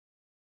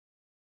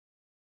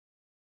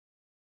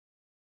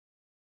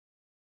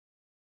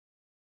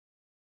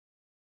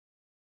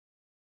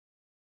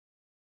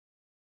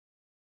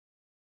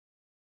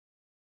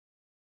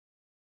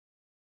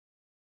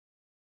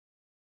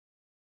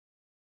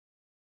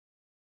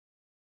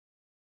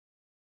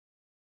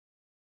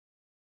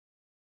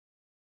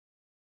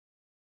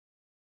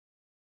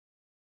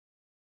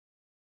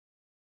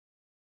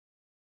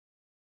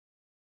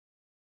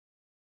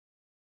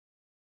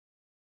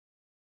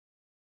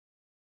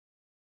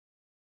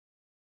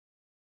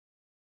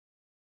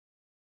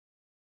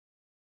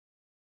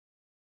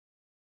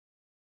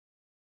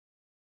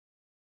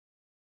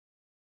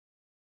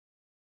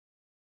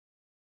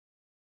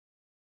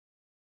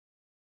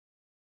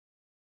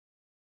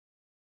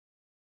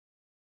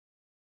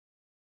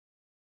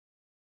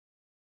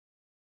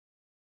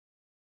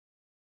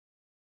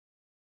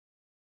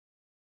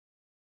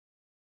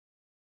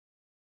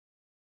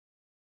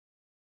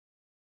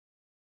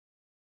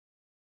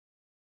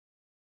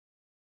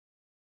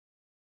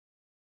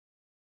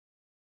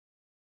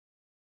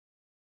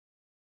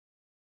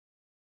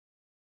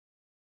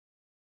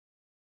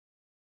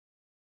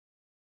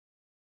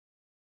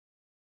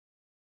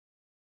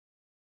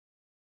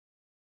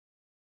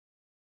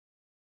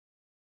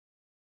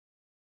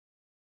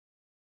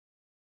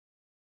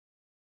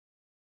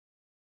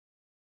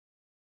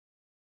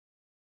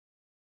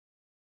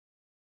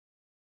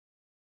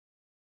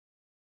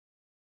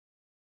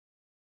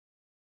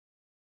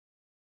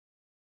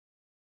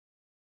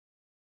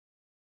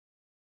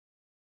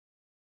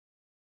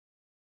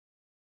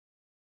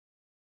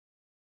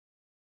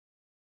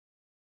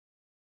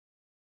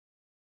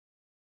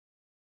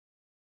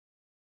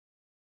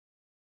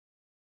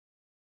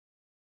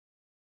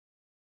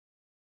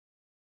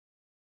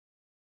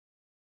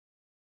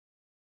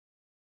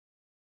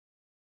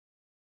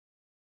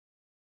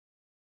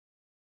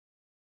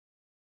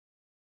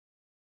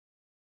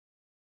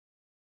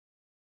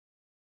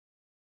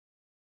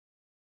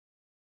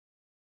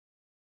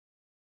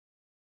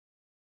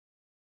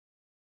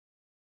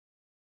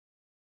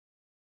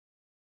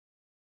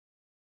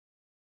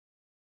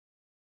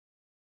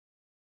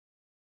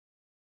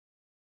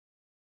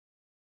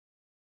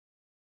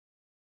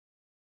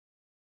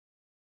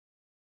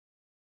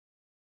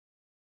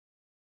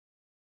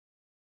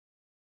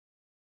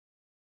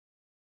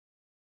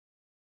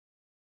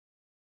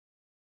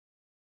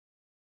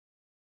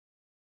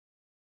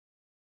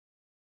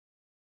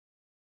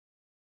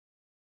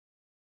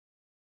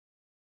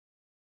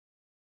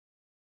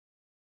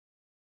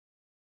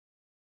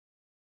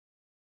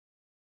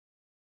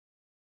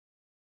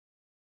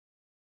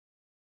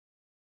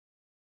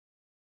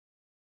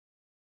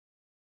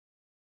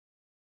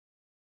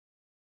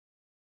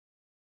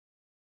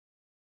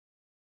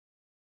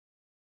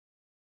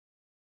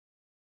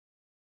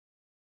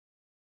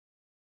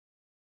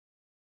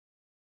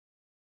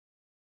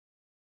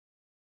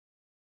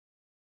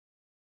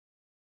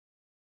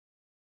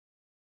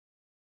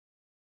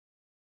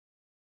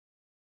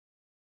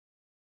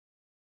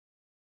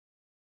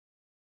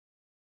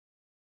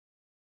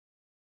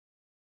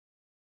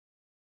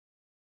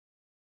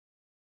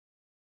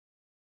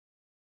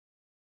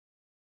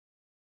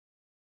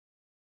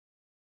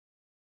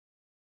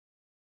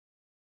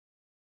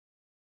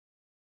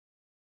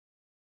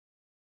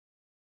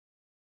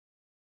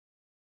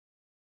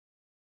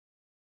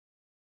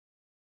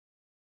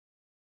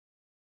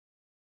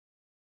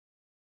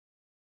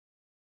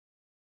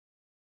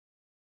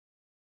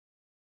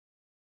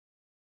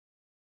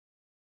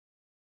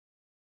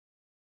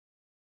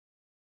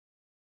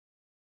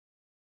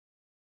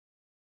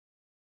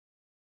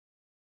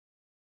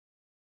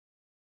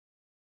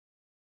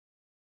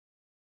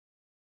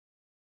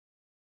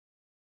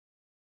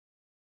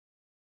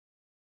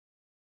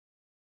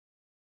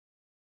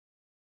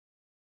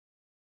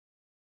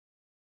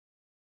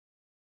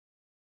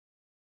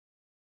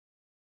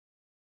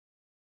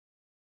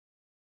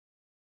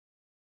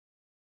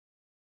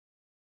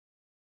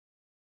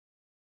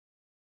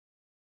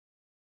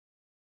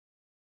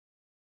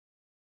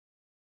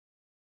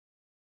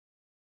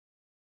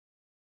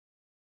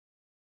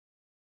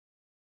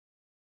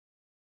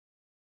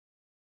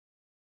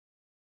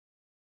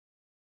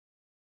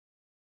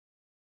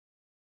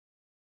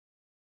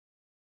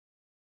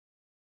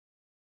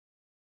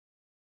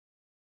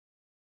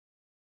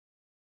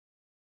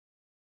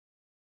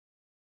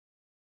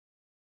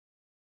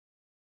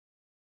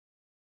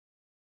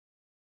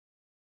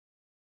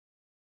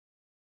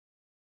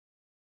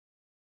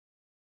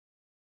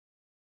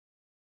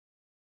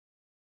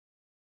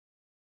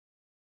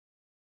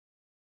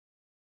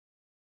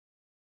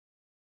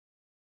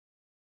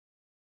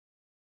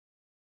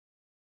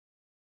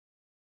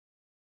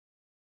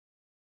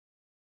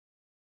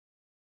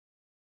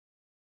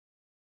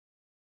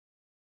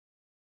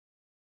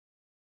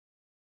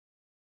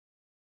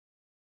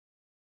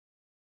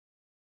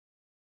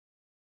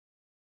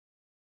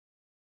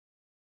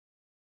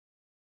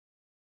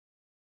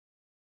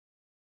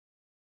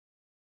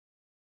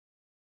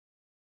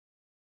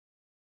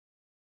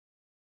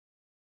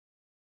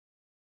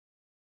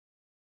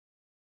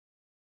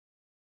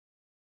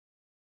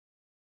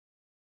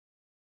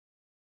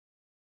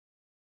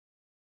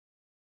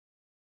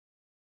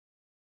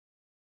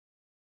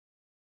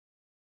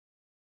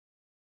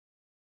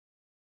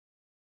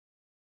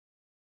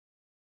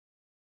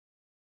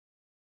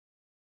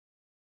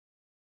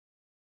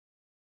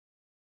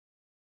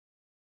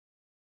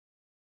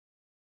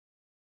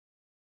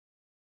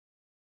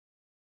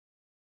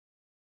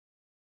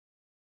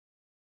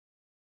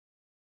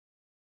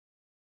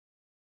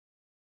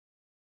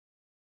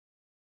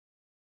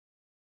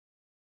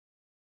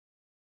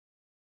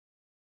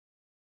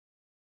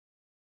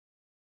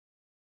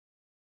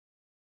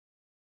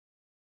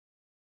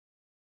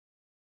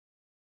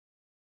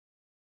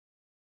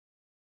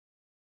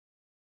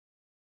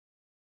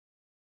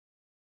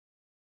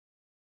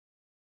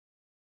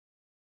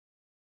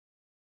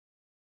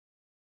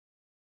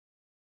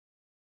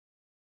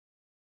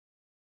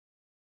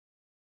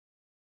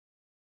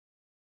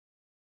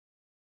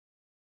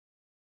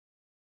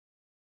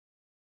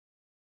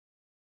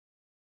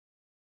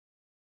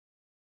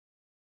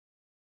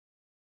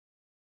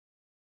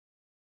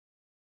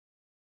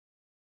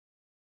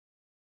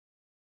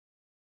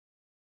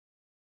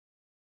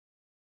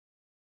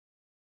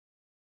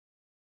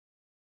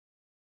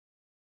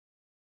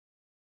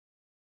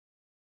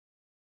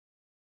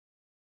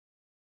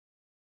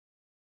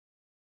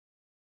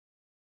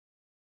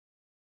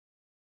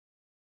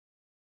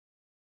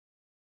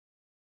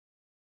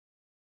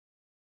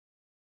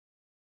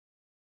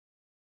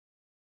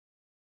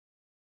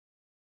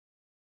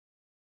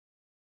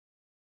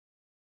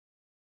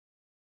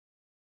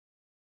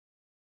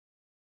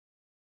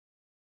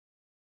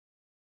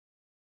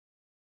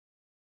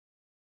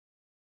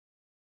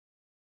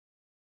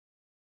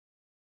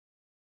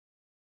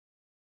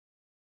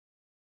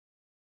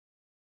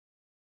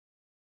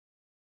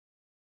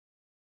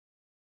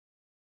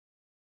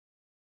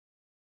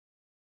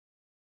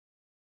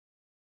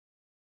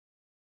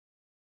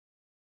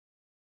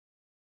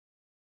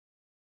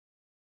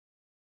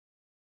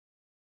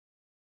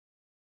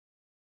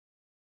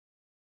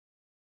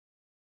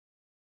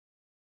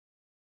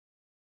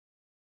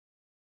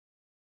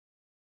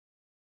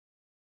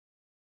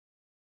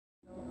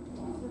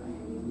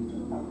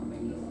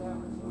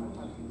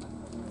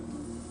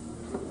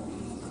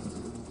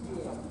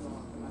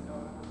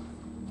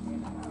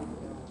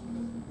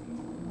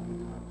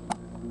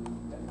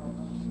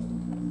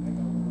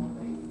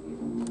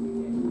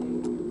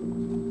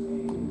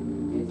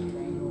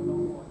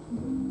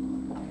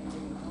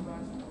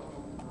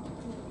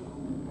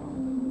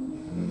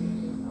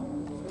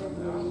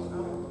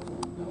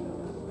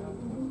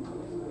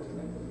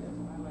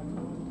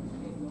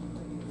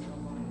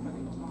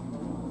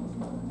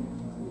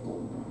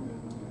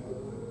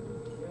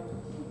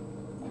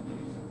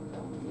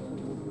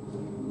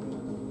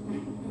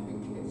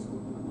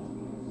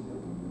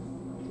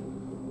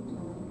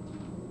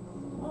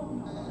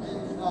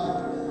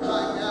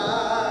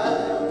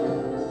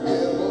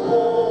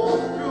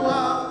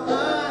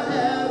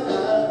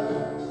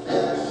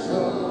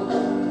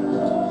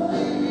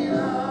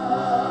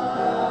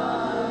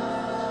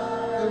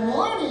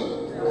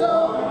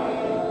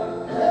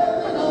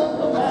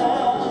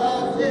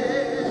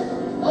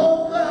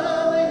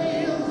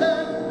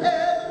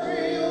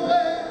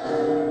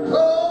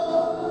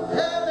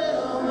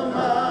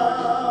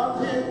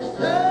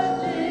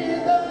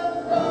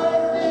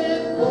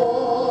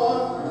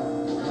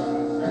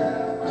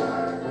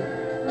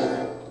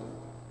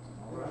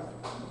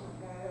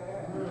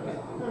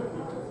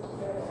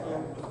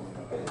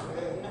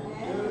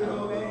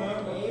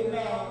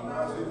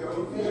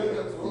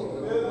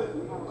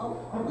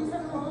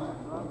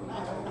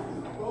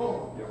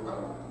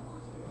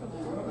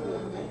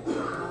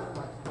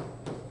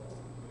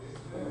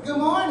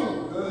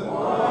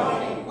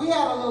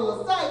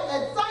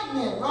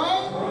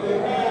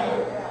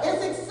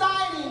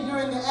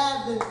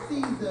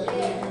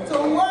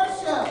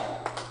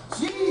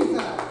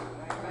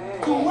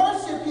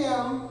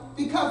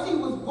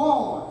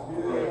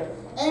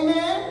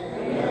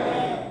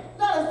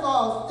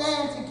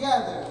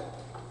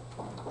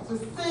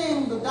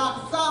sing the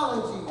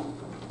doxology.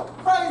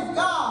 Praise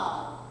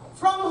God,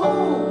 from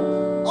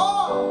whom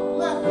all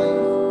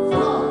blessings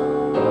flow.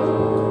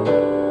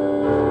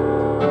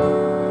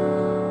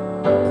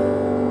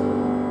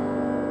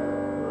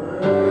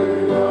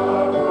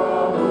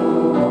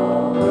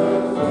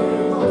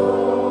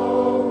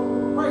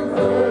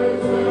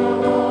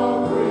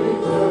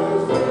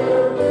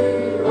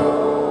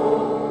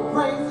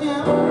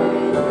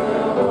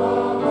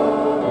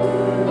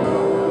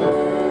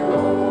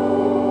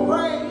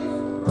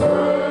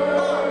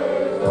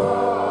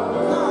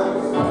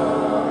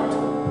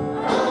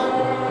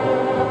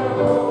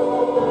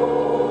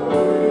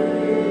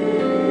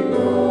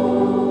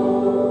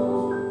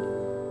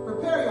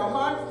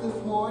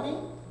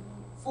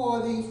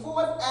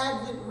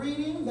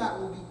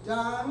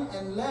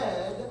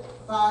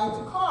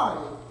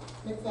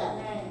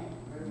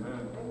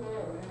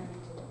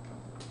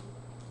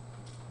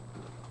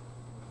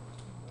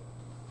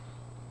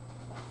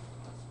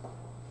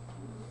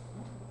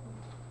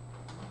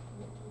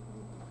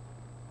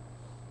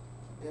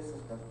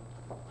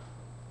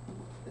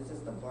 This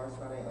is the first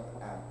Sunday of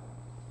the Advent,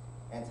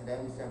 and today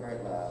we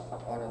celebrate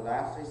love. On the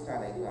last 3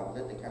 Sundays, we have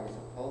lit the candles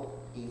of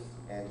hope, peace,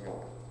 and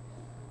joy.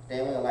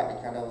 Today we will light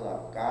the candle of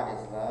love. God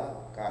is love.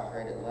 God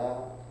created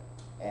love,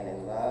 and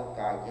in love,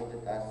 God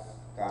gifted us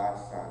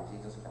God's Son,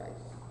 Jesus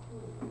Christ.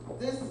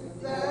 This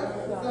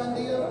sad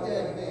Sunday of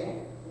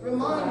Advent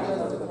reminds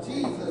us of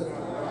Jesus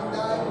and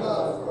thy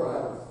love for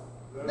us.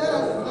 Let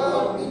us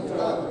love each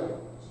other.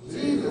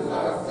 Jesus,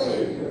 our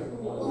Savior,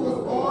 who was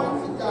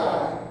born to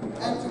die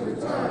and to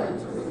return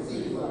to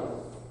receive us.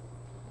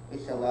 We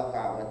shall love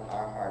God with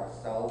our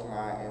hearts, soul,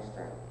 mind, and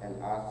strength,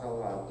 and also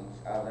love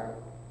each other.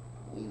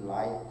 We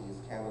light these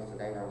candles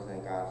today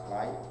representing God's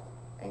light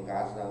and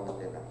God's love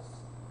within us.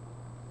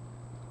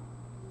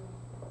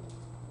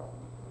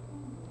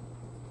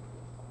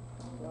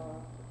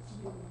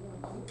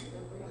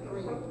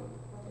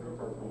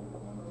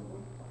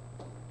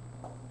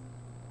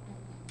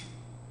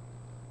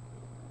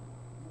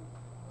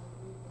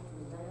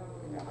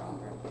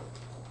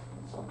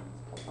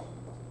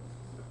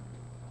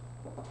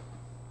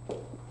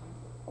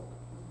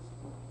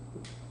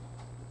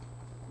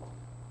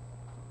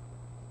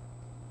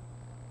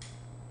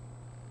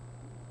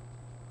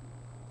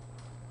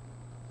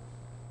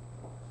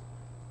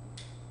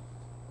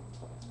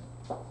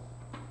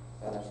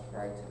 Let us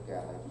pray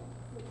together.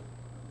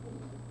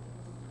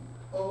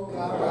 O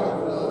God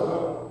of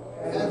love,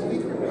 as we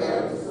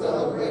prepare to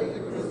celebrate the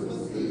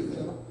Christmas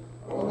season,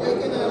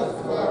 awaken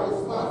us to our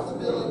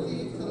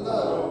responsibility to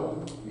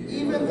love,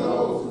 even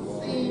those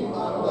who seem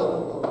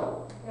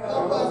unlovable.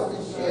 Help us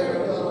to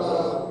share your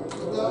love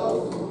with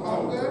those who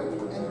hunger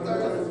and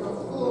thirst for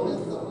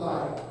fullness of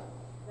life.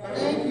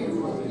 Thank you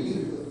for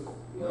Jesus,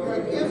 your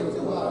gift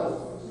to us,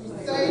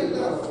 who saved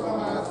us from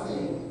our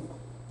sins.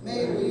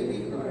 May we be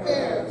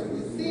prepared to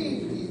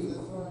receive Jesus,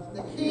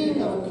 the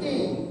King of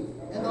Kings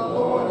and the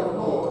Lord of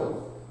Lords,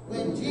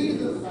 when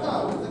Jesus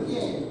comes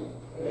again.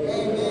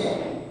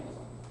 Amen.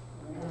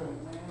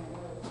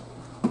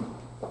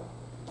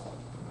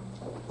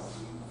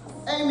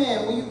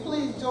 Amen. Will you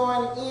please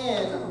join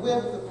in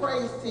with the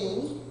praise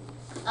team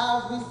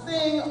as we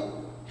sing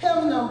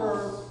hymn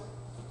number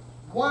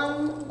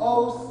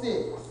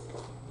 106,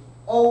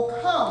 O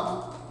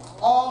Come,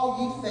 All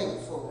Ye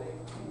Faithful,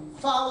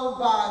 followed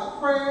by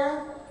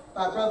prayer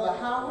by Brother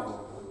Howard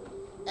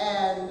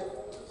and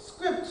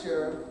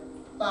scripture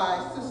by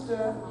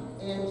Sister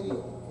Angie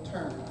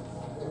Turner.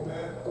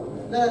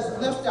 Let us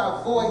lift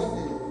our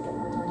voices.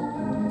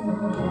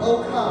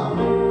 O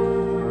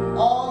come,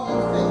 all ye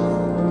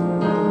faithful.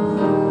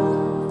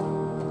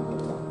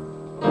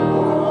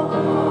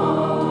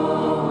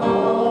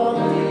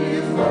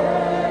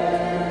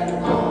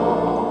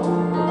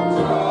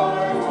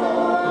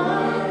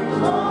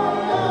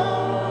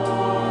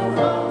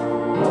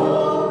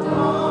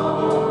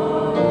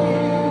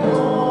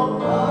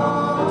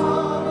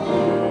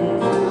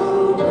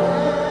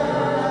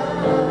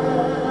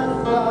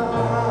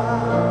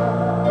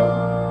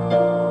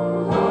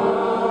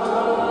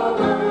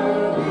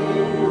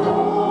 Be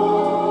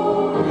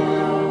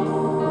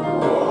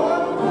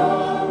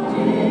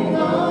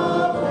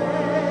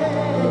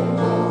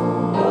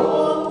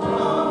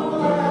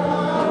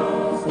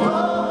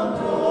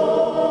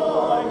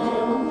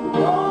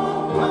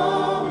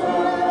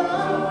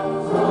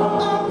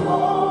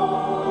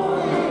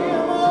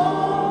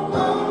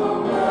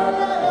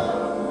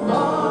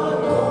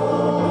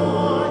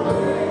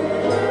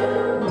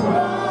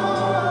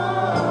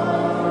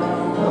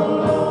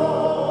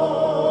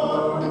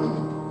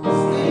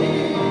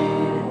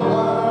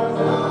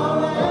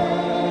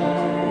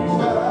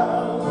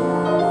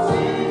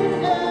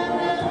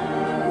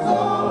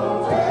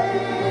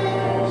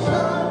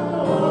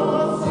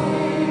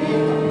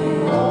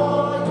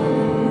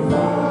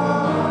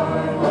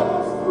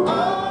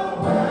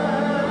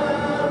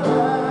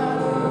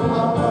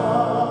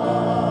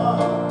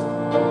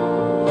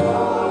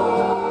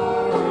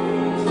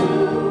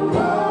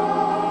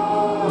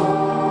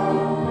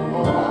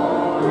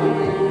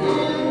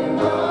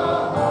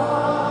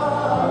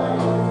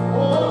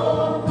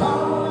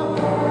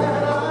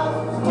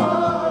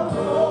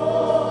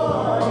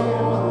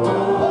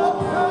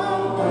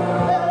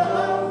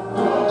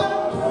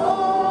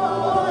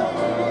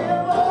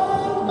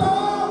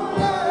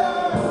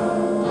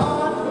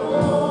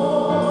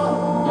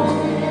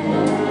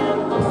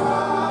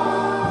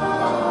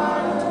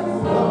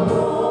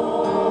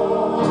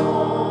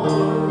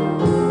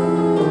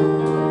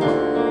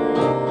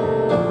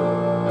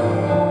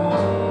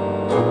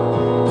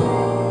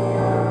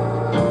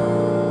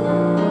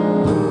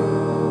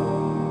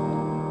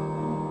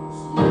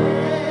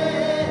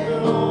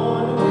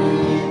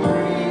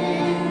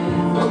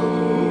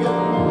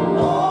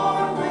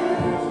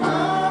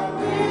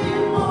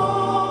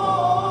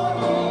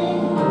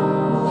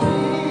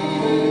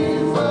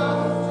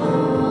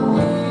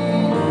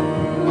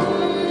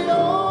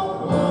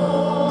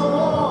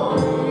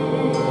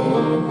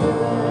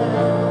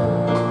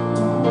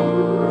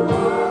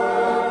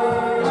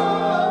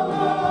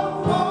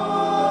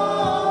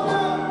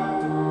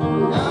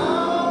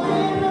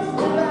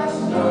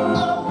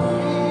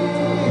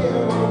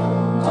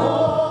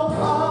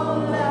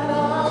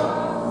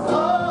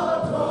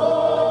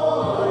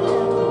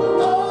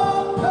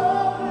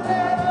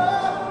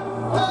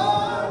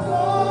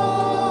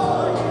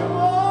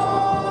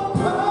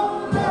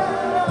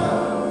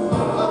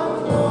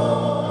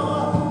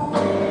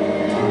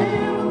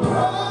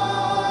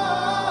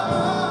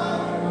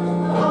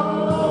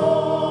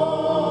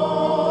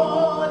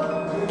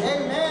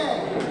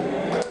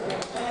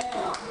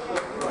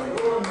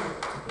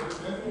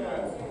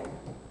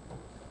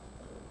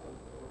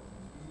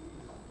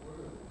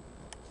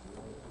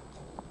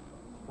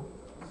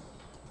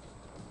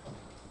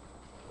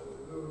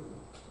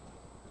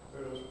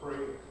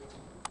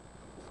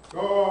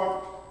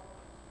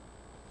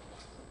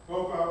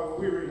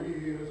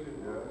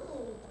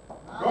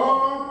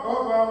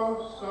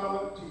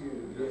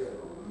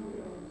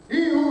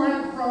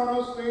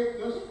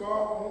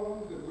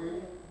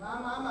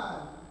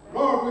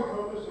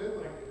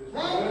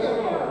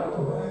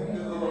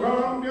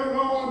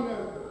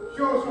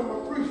some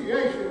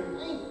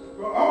appreciation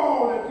for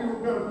all that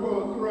you've done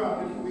for us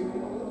throughout this week.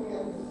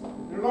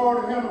 And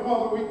Lord, Heavenly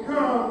Father, we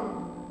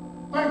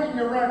come thanking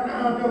you right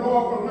now, dear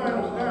Lord, for laying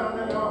us down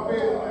in our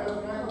bed last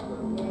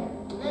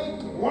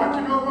night,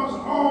 watching over us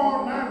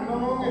all night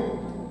long.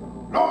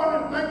 And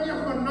Lord, and thank you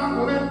for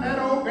not letting that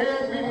old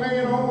bed we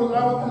laid on was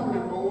our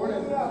cooling board.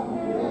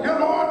 And dear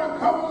Lord, the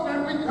covers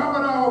that we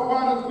covered our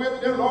bodies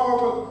with, dear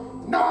Lord,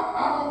 was not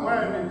our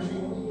winding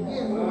sheet.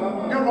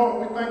 Dear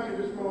Lord, we thank you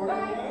this morning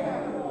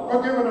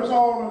for giving us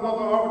all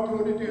another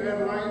opportunity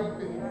at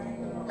life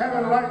and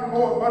having life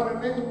more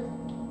abundantly.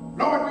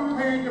 Lord, you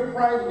paid the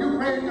price, you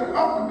paid the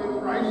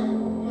ultimate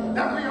price,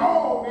 that we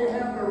all may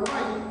have the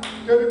right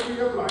to the tree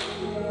of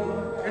life.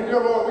 And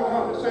dear Lord, we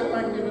come to say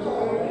thank you this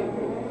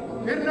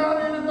morning. It's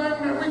not anything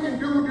that we can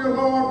do, dear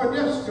Lord, but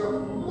just to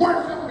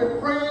worship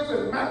and praise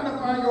and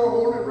magnify your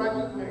holy and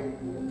righteous name.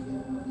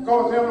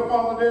 Because, Heavenly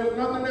Father, there's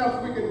nothing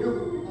else we can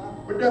do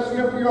but just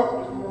lift you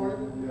up this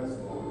morning.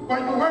 But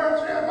the word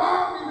says, if I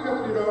be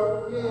lifted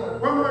up,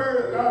 from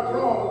where thou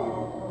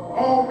draw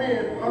all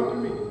men unto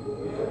me.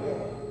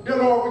 Dear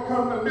Lord, we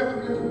come to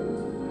lift you.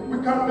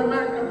 We come to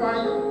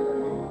magnify you.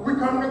 We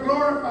come to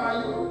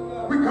glorify you.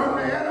 We come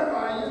to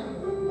edify you.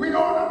 We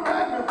want to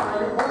magnify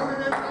you, holy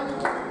and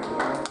righteous.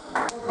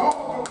 Because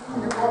of who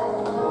you are.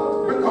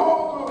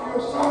 Because of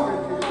your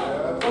sovereignty.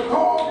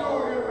 Because of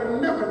your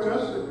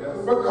omnipotence.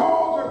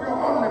 Because of your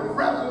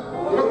omnipresence.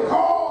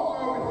 Because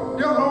of,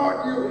 dear Lord,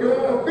 you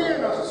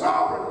being a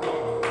sovereign.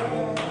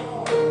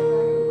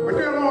 But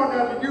dear Lord,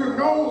 that you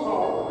knows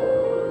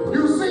all.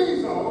 You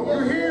sees all. You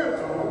hears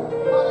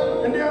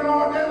all. And dear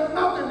Lord, there's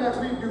nothing that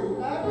we do,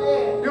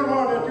 dear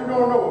Lord, that you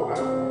don't know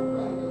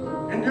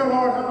about. And dear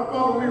Lord, Heavenly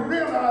Father, we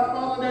realize,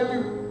 Father, that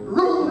you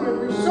rule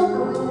and you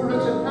super rule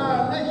this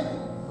entire nation.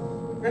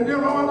 And dear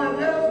Lord, that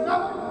there's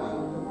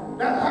nothing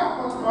that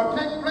happens or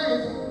takes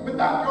place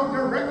without your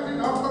direction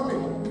or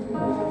permission.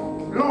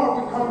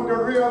 Lord, we come to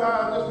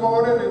realize this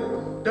morning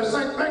and to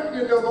say thank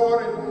you, dear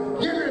Lord, and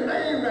give your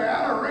name the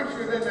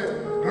adoration and the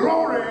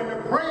glory and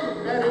the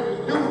praise that it is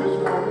due this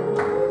morning.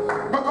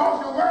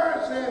 Because your word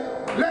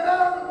said, let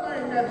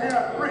everything that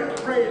hath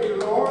breath praise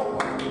the Lord.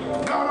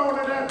 Not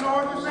only that,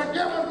 Lord, you said,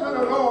 give unto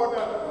the Lord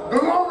the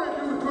glory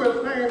due to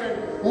his name and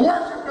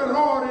worship the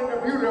Lord in the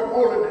beauty of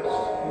holiness.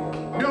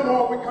 Dear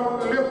Lord, we come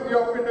to lift you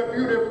up in the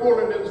beauty of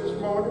holiness this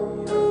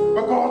morning.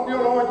 Because,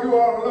 dear Lord, you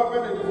are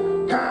loving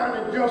and kind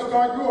and just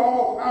God. You are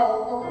all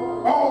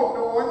powerful, all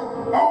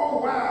knowing,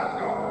 all wise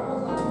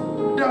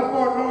God.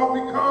 Therefore, Lord,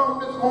 we come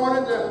this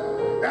morning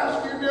to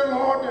ask you, dear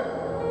Lord, to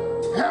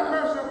have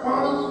mercy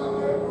upon us.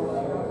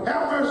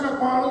 Have mercy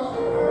upon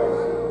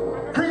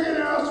us. Create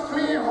us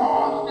clean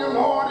hearts, dear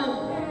Lord.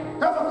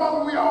 And Heavenly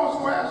Father, we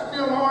also ask,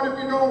 dear Lord,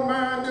 if you don't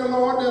mind, dear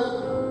Lord,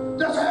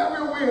 just have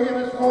your way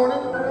here this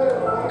morning.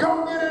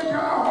 Come get into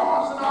our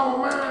hearts and our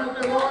minds,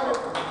 dear Lord.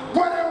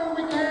 Whatever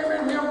we came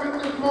in here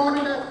with this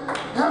morning that,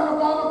 Heavenly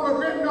Father,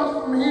 preventing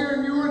us from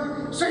hearing you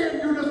and seeing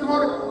you this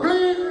morning,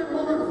 please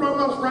remove it from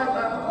us right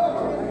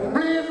now.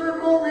 Please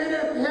remove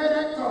any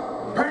headaches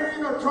or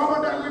pain or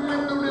trouble that we've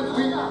been through this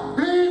week.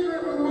 Please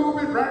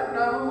remove it right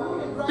now.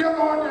 Dear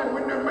Lord, that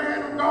when the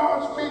man of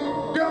God speaks,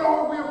 dear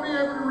Lord, we'll be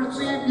able to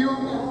receive you.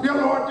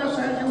 Dear Lord, just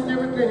as you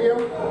give it to him.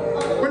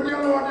 But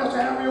dear Lord, just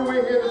have your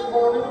way here this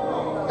morning.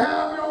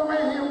 Have your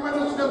way here with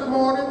us this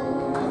morning.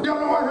 Dear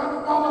Lord,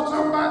 Heavenly Father,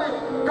 somebody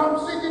come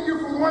seeking you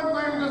for one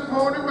thing this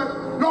morning,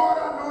 but Lord,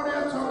 I know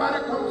there's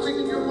somebody come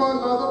seeking you for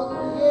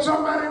another.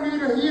 Somebody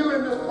need a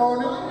healing this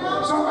morning.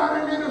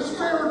 Somebody need a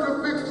spiritual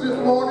fix this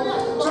morning.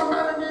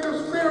 Somebody need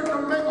a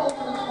spiritual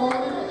makeover this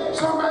morning.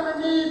 Somebody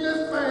need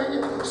this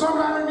thing.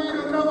 Somebody need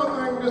another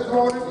thing this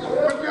morning.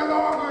 But dear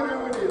Lord,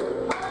 whatever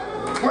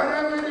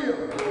it is,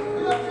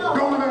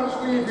 don't let us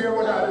leave here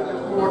without it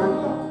this morning.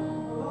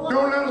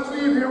 Don't let us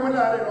leave here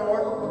without it,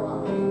 Lord.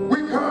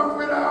 We come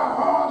with our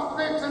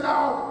hearts fixed and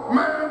our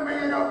mind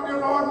made up, dear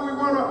Lord. We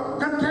want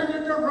to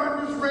continue to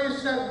run this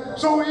race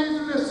that's so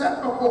easily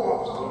set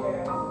before us.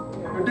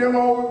 But dear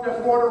Lord, we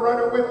just want to run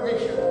it with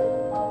patience.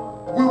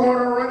 We want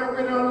to run it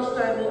with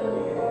understanding.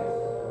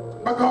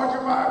 Because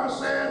your Bible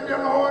said, dear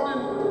Lord,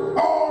 in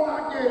all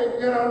I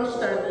get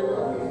understanding.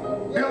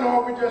 Dear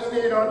Lord, we just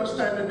need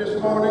understanding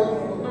this morning.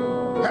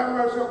 Have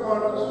mercy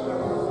upon us.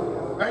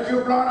 As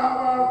you blot out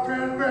our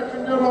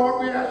transgression, dear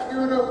Lord, we ask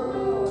you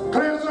to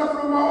cleanse us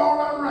from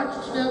all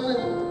unrighteousness.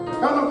 And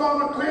Heavenly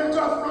Father, cleanse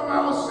us from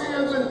our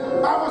sins.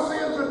 And our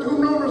sins are too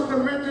numerous to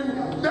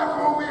mention.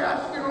 Therefore, we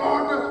ask you,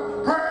 Lord, to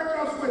purge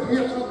us with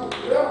hyssop,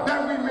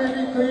 that we may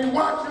be clean.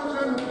 Wash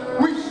us, and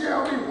we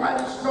shall be white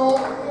as snow.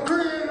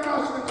 Create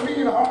us a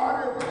clean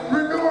heart, and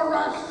renew a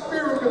right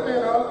spirit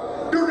within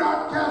us. Do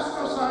not cast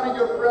us out of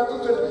your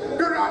presence, and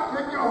do not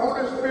take your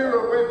Holy Spirit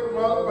away from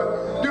us,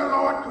 but dear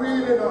Lord,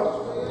 create in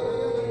us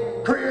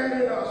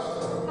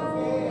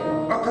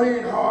a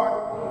clean heart.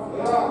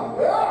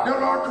 Dear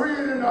Lord,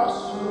 create in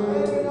us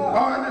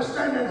an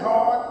understanding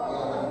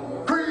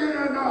heart. Create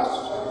in us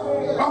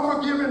a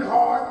forgiving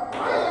heart.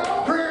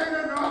 Create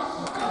in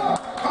us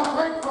a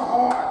thankful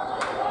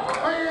heart.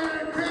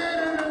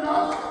 Create in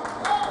us,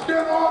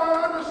 dear Lord,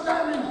 an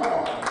understanding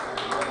heart.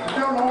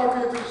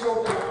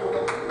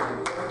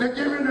 to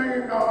give your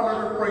name the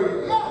honor and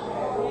praise.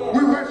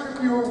 We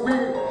worship you, we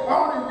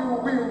honor you,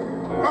 we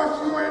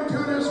usher you into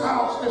this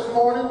house this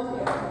morning.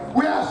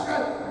 We ask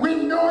that, we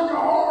know you're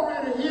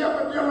already here,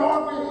 but dear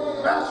Lord, we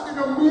ask you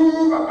to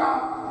move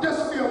about this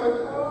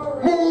building,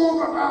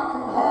 move about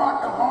from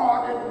heart to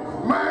heart and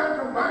mind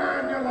to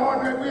mind, dear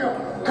Lord, that we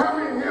are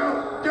coming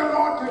here, dear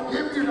Lord, to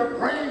give you the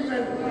praise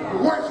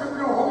and worship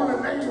your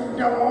holy name,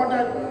 dear Lord,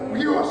 that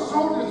you are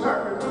so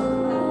deserving.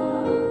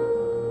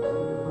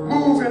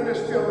 Move in this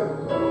building.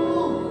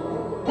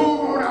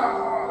 Move on our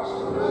hearts.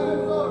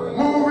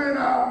 Move in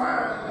our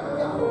minds.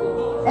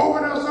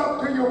 Open us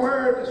up to your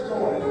word this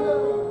morning.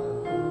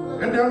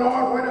 And dear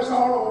Lord, when it's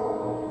all over,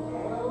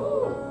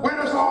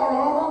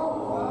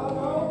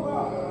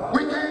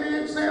 we can't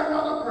even say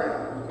another prayer.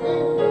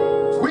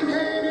 We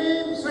can't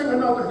even sing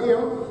another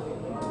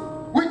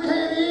hymn. We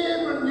can't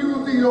even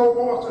use these old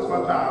voices of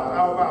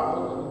our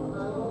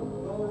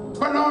vowels.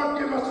 But Lord,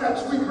 give us that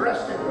sweet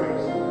resting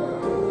place.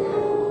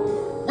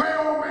 Where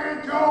old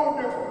man Job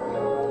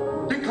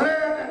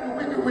declared that the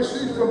wicked will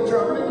cease from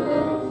troubling,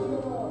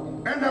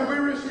 and the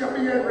weary shall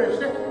be at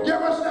rest.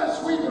 Give us that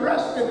sweet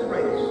resting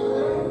place.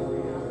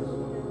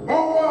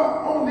 Over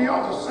on the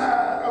other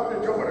side of the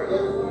Jordan.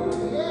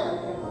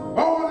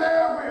 Over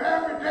there where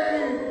every day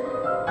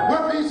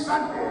will be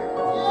Sunday.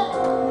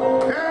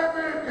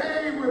 Every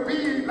day will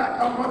be like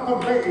a month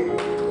of May.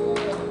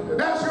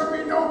 There should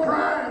be no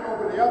crying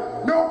over there,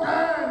 no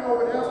dying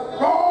over there.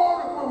 All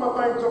the former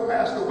things are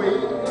passed away.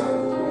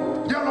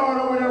 Dear Lord,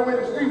 over there where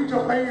the streets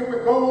are paved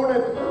with gold,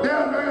 and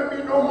there'll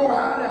be no more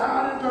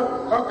hiding to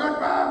a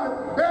goodbye,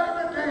 but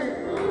every day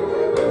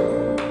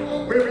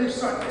will be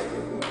Sunday.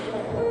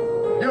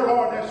 Dear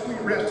Lord, that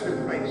sweet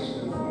resting place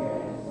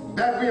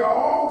that we are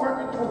all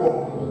working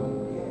toward.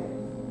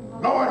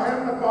 Lord,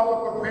 Heavenly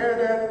Father, prepare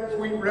that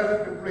sweet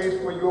resting place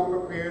for your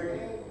prepared.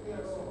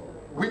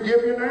 We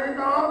give your name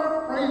the honor,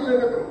 the praise,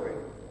 and the glory.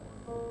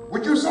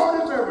 Would you so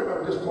deserve it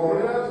of this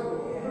morning?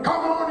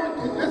 Come on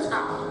into this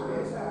house.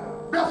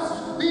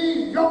 Bless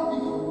these young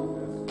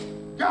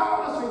people.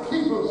 Guide us and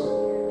keep us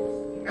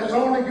as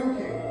only you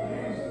can.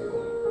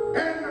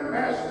 In the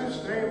Master's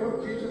name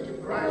of Jesus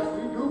Christ,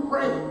 we do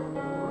pray.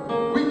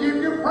 We give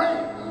you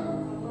praise.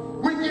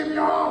 We give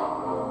you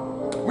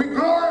honor. We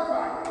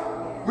glorify you.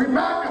 We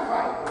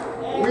magnify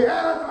you. We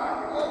edify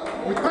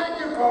you. We thank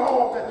you for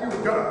all that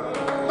you've done.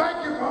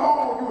 Thank you for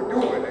all you're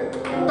doing.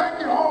 And thank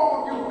you for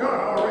all you've done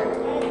already.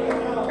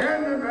 In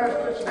the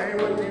Master's name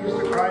of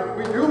Jesus Christ,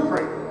 we do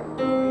pray.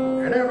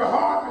 And every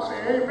heart will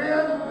say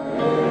amen.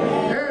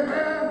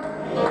 Amen.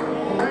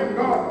 Thank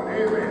God.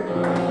 Amen.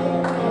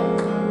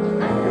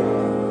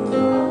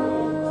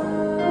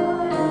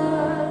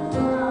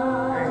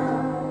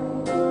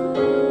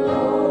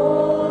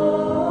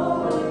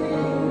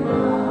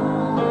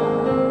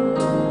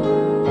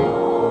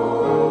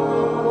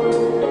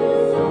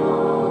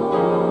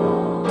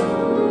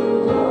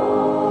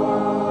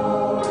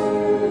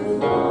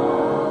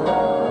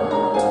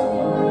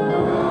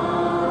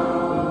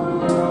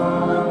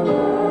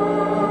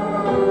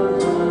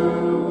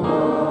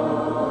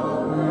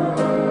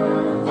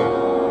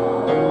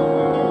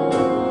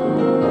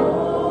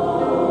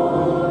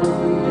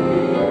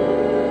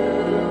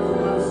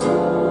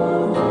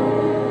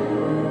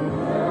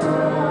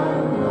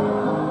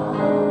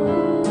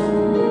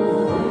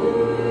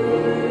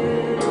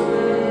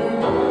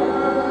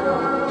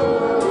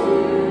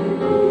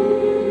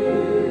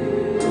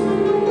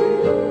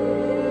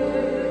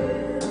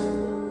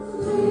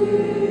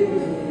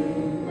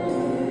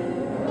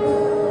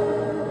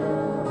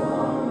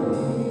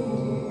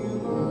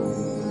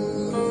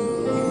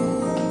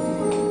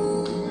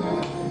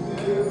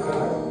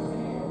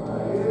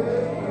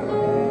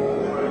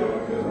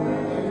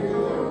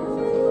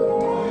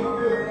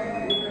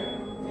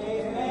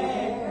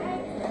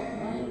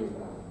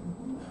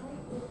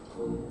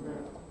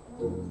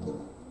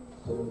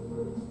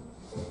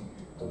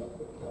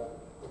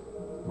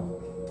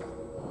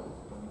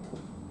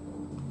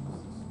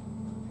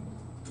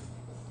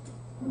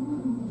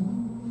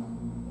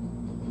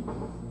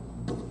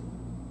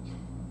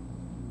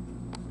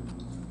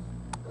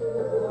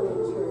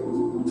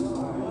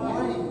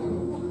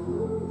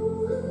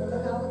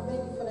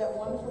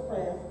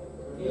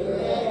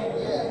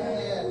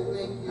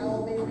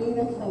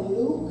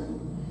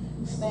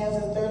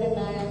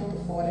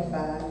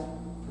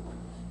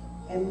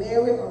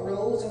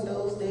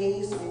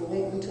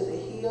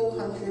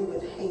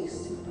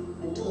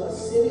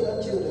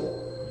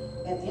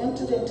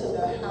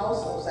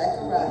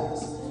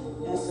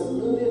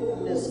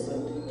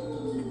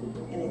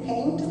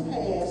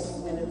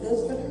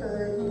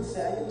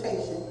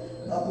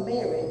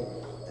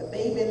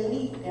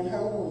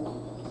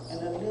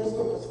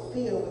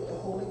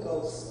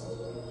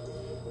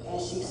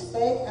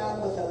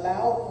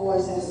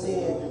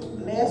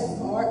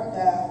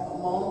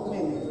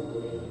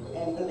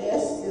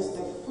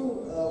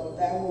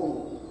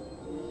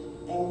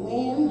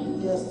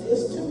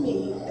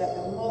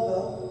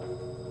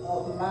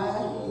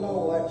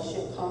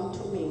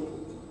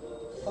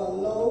 For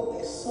lo,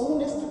 as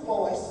soon as the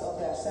voice of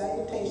their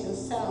salutation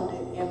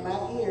sounded in my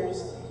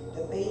ears,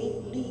 the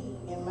babe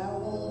leaped in my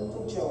womb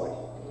for joy.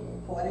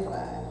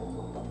 45.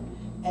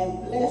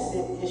 And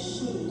blessed is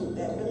she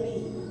that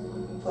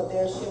believed, for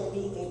there shall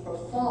be a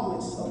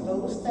performance of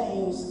those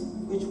things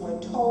which were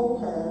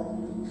told her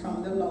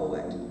from the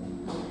Lord.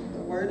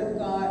 The word of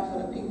God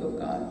for the people of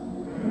God.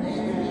 Thanks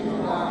be to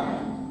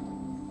God.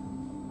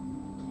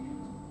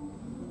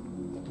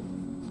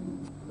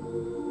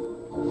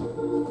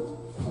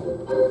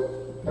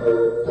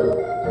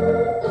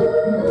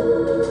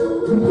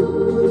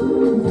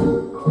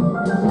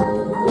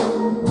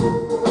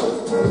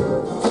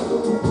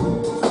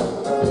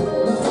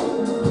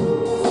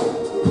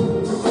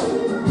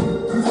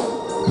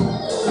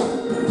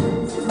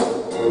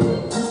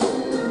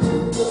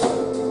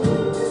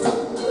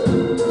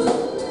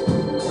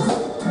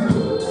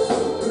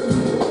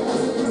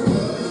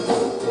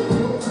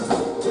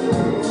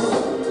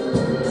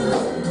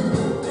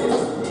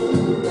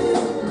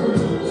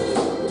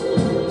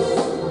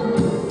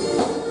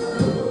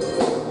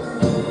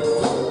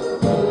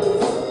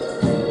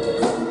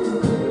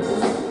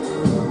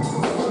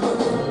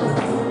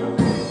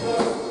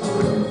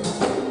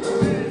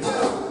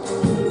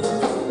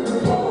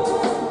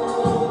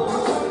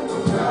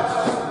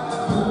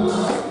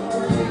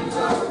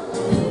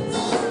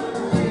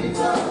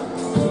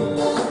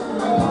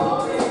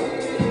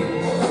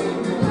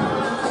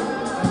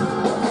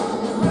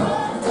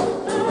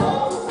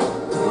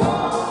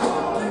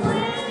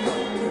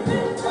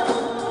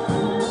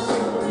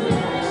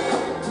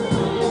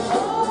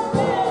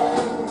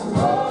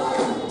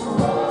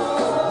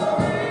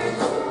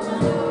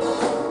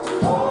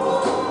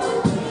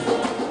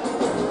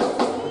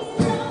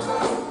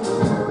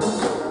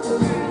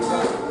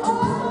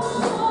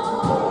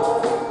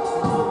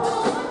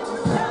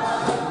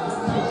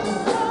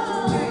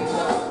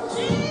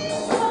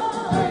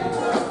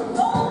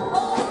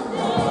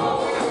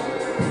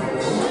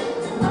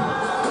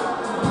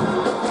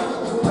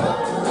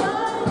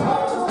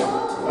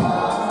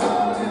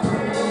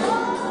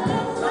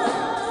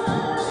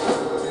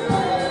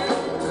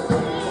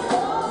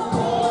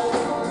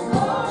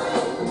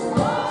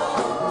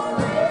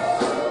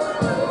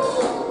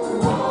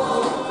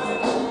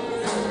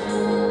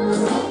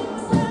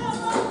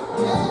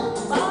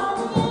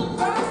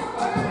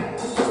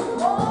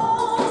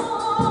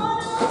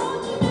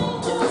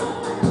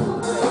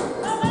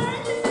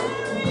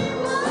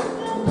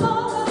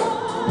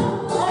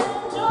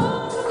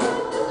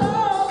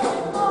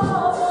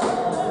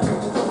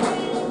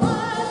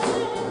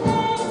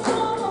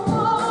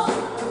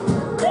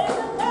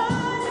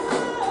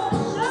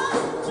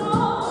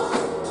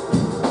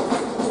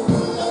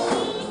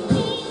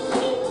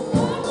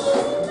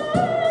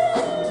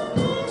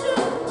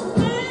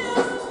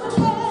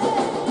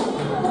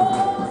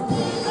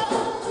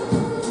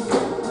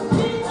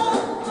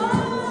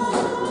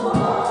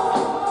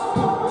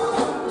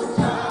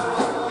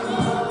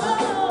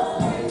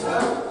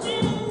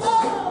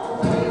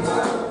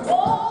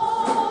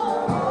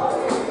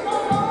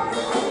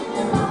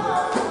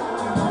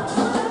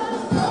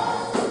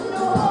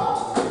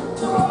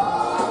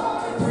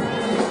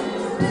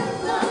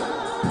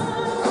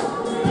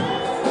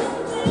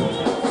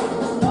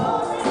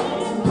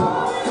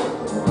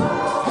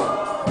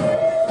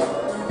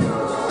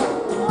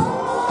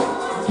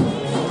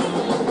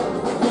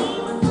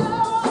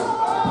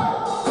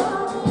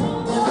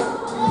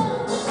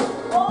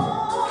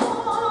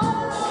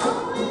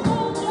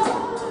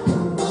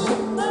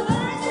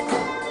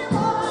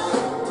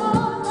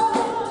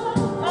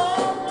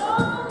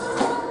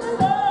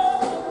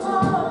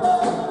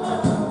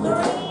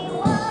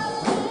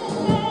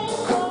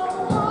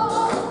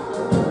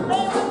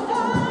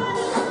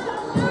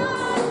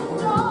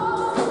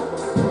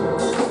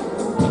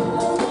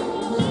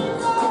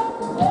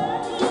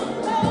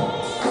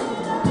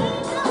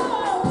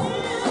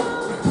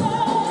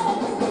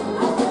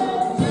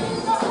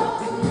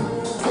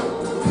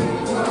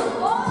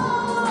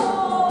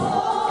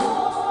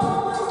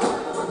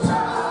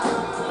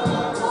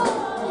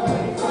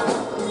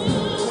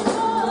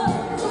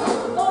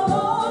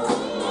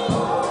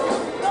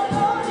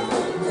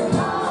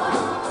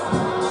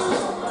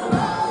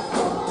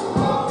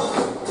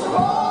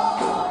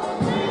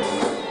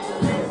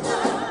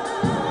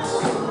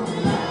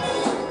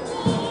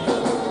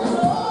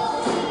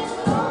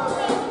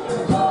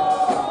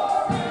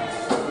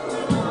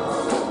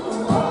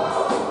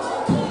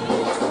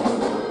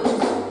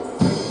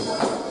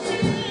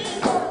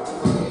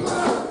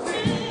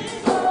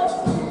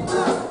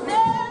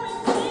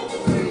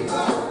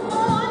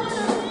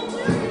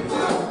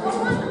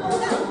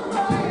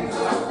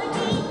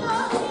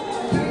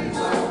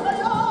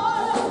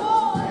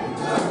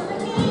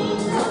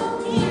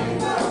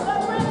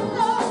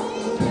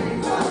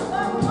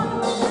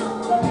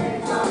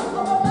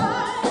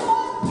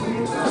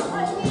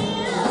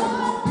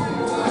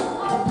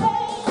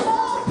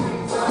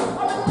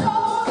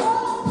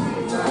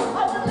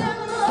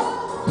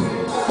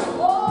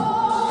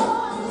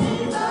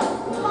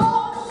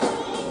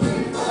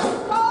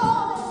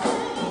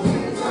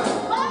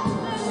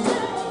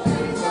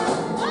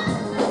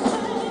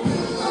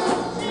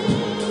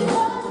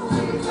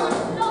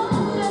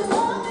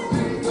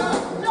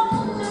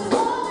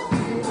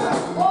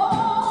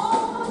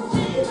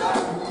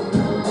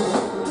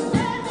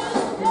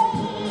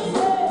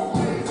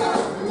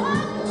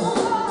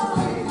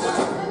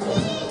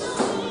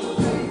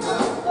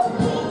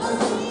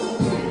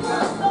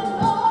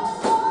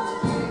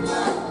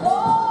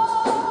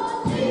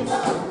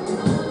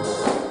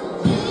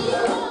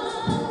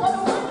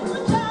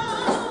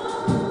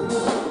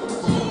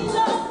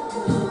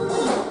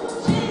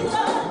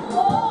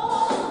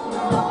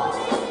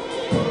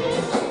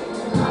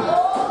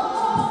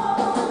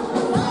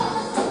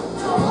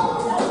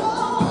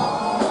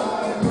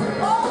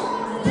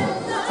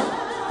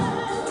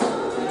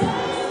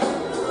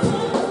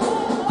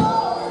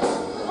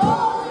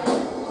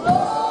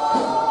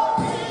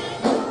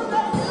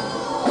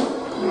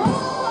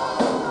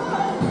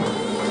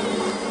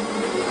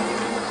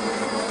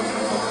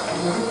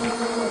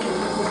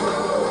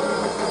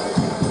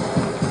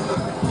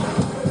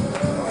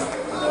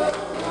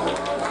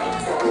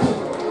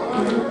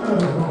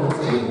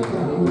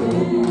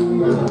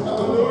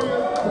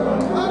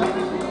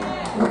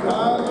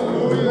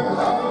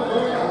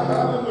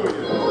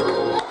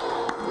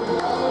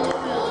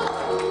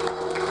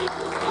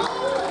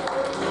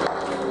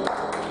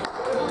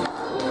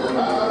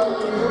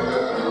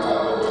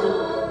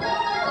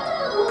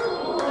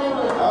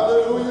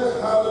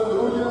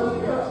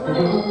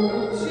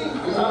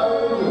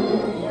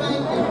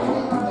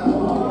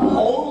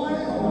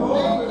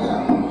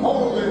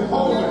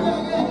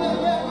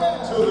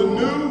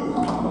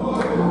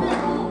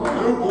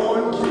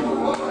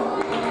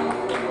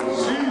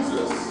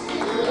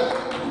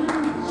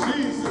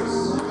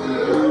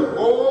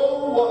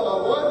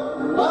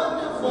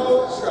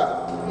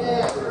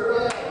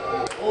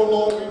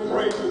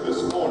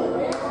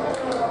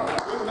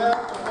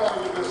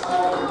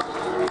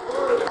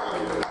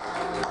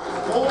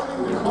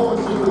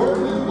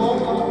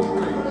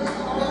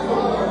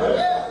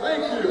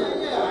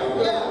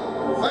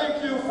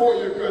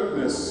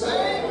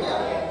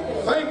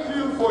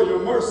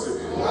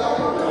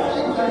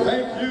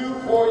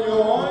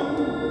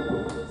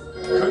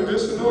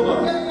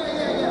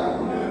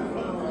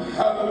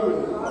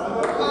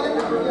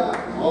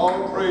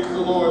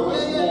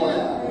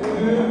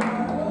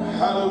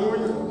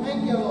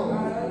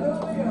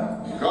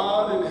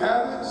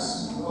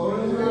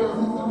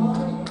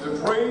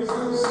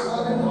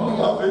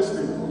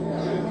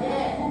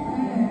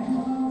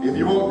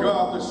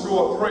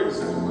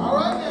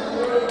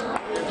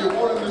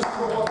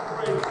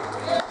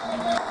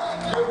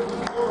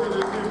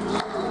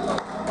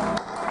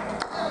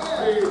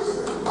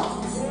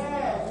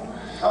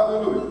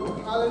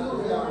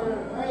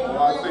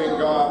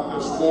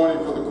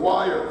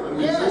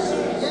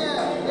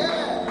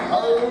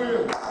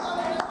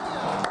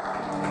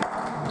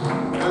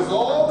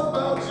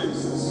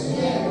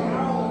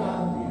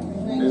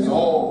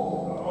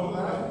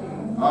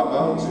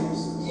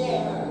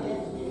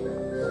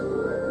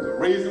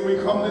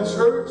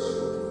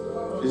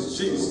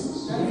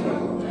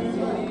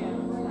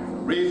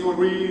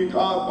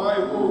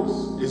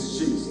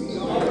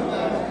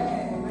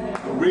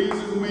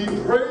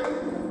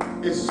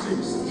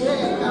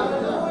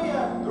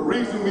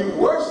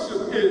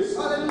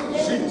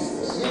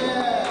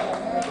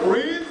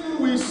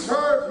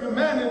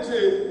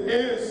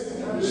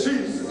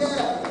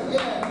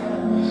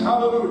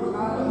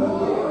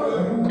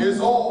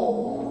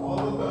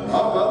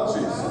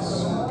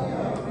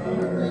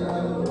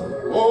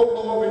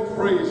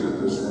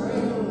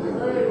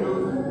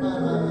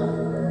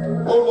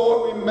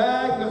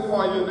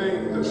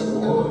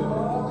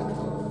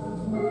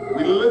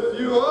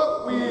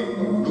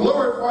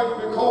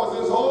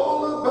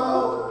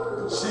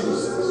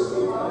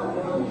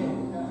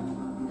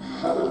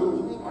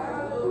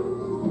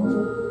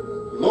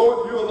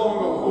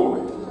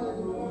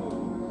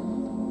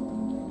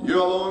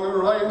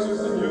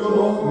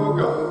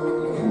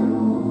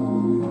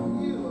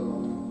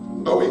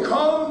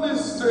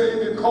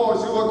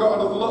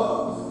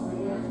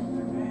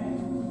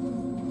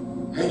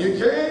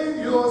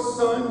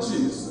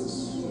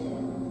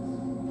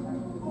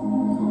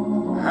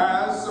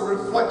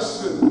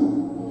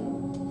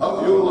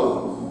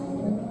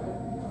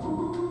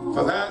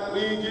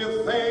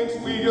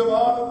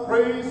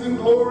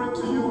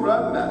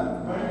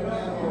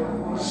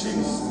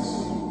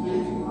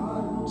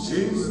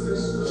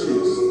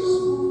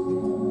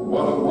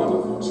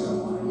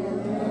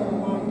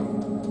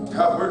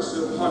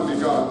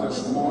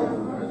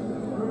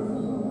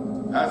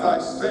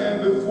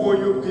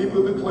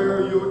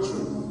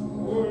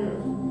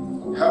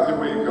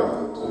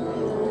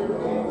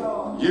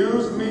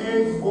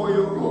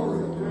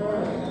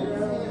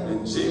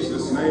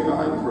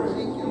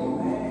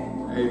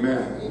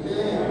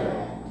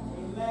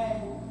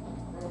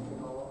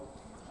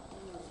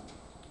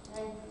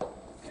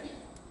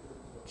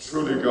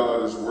 Truly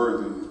God is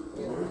worthy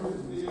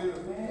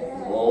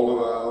of all of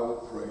our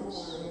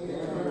praise.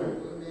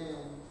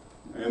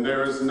 And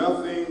there is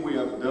nothing we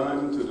have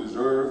done to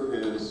deserve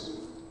his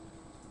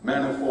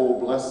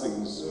manifold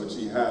blessings which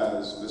he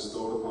has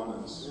bestowed upon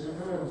us.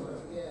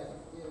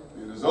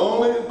 It is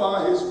only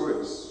by his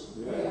grace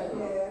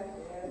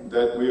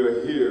that we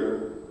are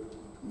here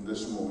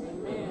this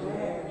morning.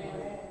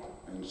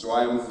 And so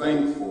I am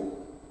thankful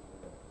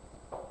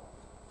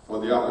for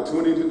the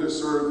opportunity to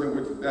serve him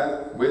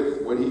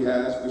with what he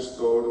has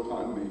bestowed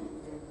upon me.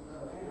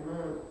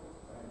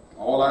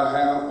 All I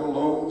have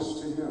belongs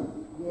to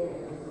him.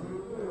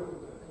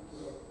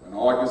 And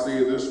all I can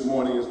say this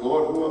morning is,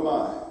 Lord, who am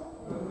I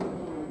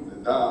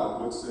that thou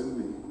wouldst send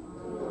me?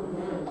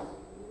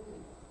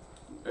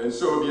 And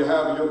so if you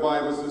have your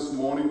Bibles this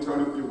morning,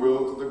 turn, if you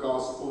will, to the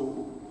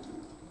Gospel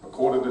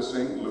according to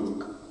St.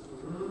 Luke,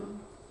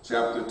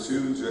 chapter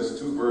 2, just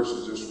 2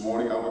 verses this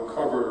morning. I will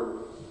cover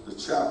the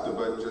chapter,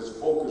 but just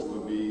focus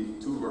will be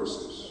 2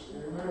 verses.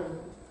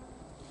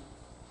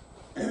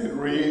 And it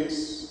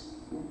reads,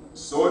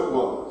 so it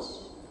was,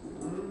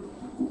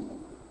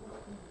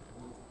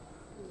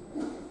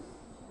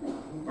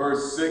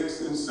 verse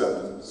 6 and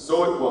 7.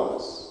 So it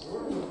was,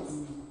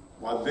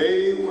 while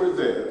they were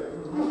there,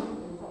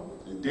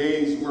 the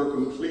days were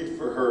complete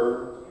for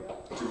her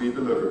to be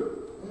delivered.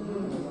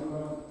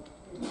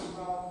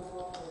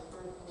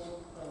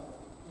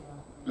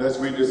 Let's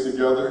read this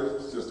together.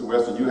 Sister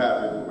Weston, you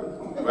have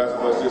it. The rest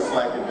of us just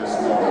slacking this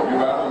morning.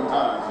 You're right on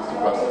time, Sister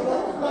Weston.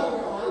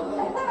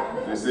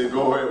 They say,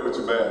 go ahead with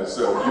your bad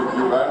self.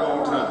 You're right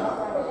on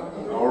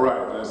time. All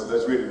right,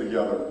 let's read it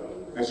together.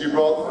 And she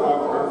brought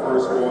forth her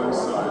firstborn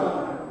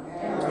son,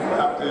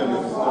 wrapped him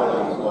in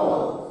swaddling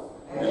cloth,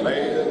 and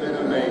laid him in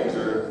a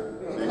manger,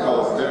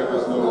 because there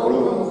was no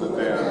room for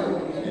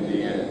them in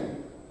the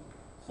inn.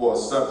 For a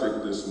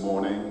subject this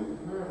morning,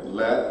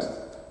 let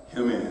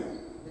him in.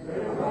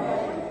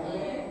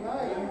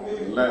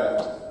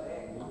 Let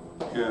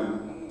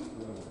him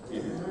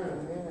in.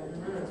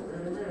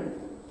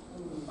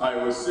 I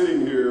was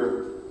sitting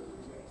here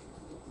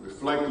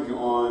reflecting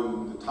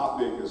on the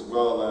topic as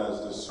well as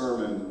the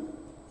sermon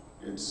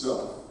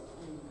itself.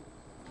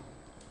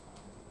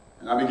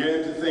 And I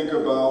began to think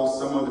about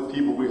some of the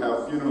people we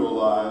have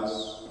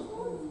funeralized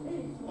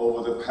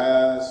over the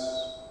past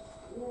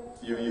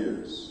few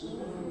years.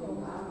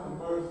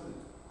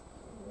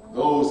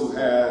 Those who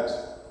had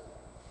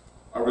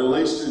a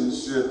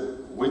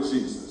relationship with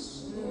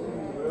Jesus.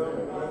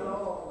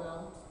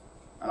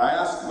 And I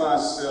asked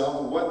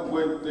myself, what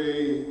would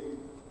they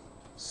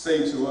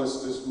say to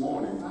us this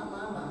morning?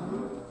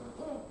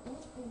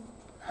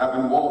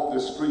 Having walked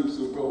the streets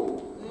of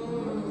gold.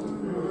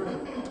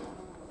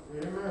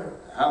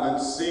 Haven't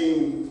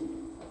seen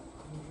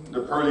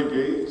the pearly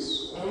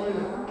gates.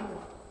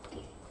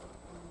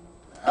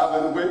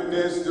 Haven't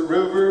witnessed the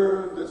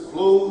river that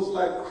flows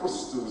like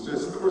crystals,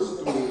 just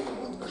crystal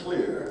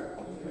clear.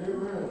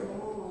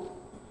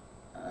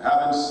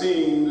 Haven't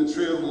seen the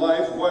tree of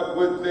life. What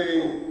would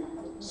they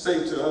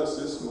say to us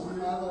this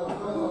morning?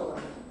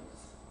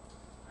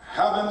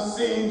 Haven't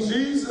seen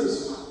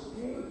Jesus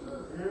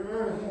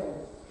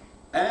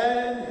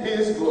and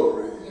his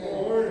glory.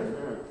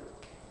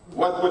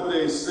 What would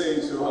they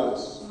say to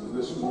us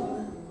this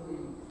morning?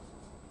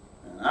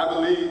 And I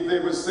believe they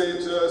would say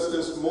to us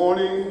this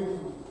morning,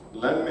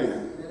 let him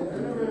in.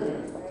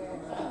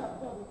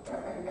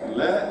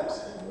 Let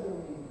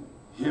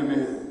him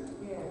in.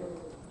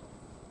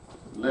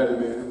 Let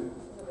him in.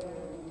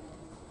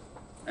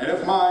 And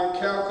if my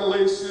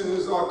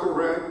calculations are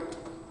correct,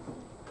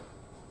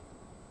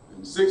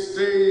 in 6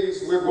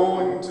 days we're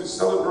going to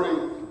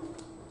celebrate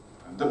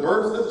the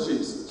birth of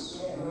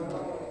Jesus,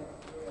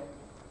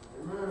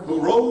 who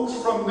rose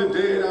from the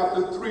dead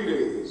after 3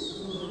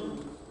 days,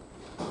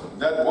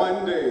 that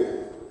one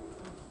day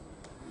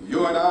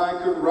you and I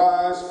could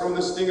rise from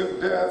the sting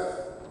of death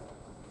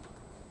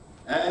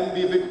and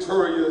be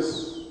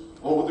victorious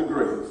over the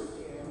grave.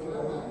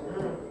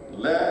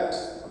 Let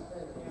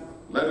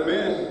him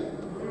in.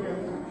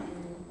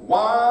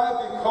 Why?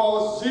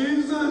 Because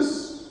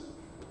Jesus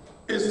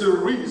is the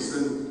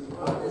reason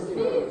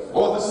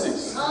for the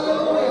season.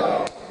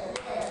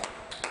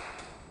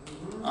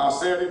 I'll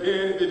say it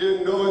again if you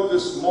didn't know it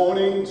this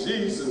morning.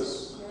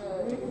 Jesus,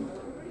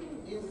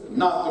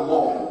 not the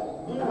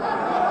mall.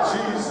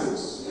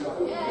 Jesus,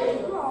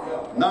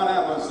 not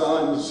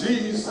Amazon.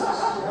 Jesus,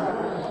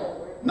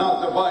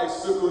 not the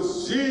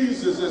bicycles.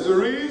 Jesus is the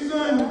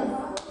reason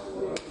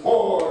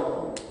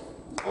for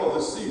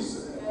the season.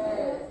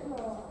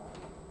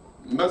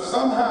 But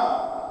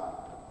somehow,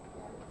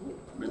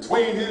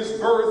 between his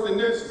birth and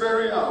this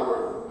very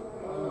hour,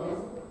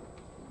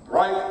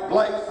 bright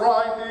Black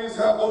Fridays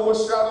have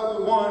overshadowed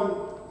the one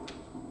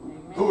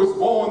who was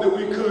born that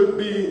we could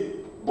be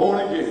born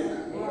again.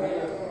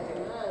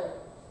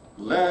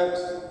 Let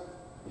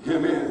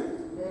him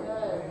in.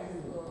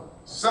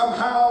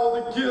 Somehow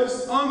the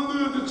gifts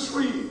under the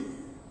tree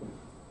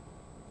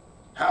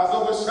has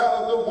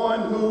overshadowed the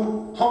one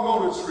who hung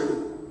on a tree,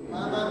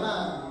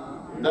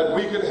 that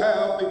we could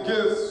have the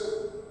gifts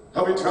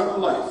of eternal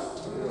life.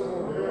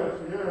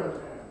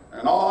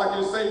 And all I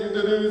can say to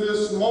do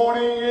this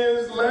morning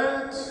is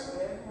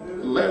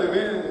let him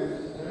in.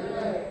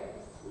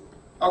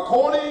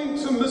 According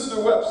to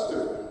Mr.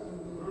 Webster,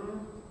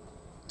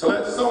 to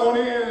let someone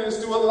in is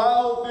to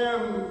allow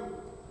them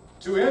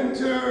to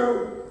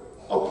enter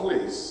a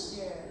place.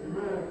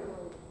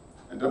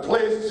 And the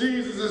place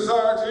Jesus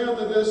desired to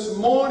enter this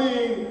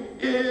morning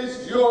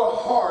is your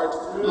heart.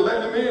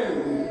 Let him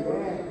in.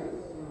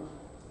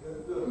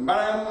 But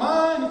I'm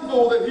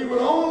mindful that he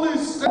would only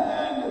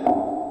stand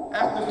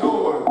at the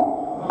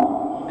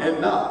door and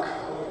knock.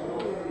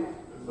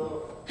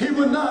 He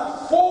would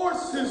not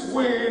force his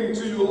way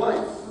into your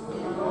life.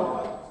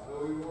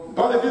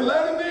 But if you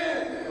let him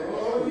in,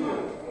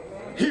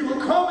 he will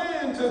come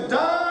in to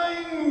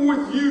dine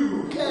with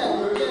you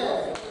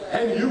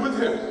and you with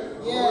him.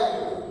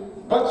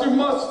 But you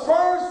must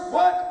first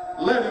what?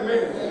 Let him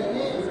in.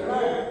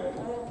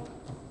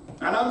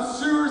 And I'm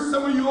sure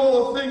some of you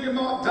all are thinking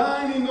about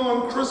dining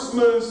on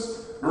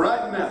Christmas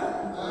right now.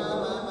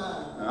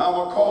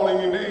 I'm calling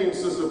your name,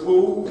 Sister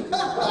Pooh.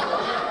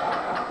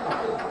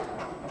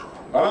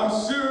 But I'm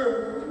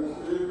sure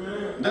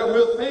that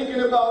we're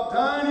thinking about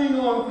dining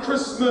on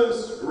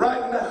Christmas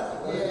right now.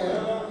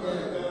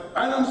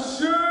 And I'm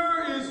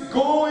sure it's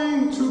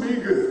going to be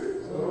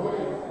good.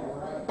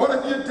 But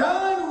if you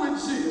dine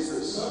with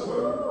Jesus,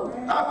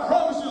 I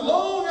promise you,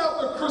 long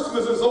after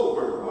Christmas is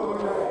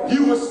over,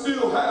 you will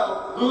still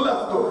have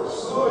leftovers.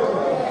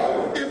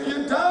 If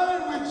you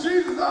dine with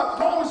Jesus, I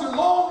promise you,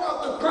 long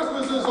after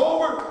Christmas is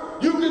over,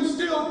 you can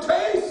still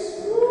taste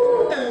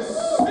and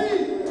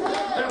see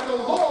that the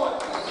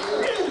Lord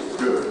is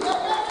good.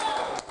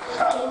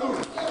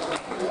 Hallelujah.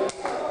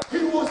 He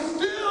will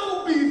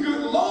still be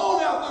good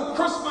long after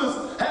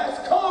Christmas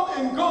has come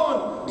and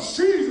gone.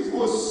 Jesus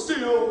will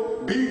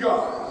still be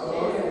God.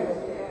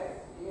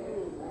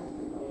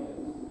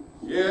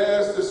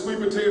 Yes, the sweet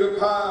potato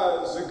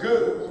pies are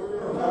good,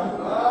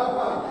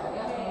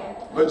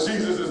 but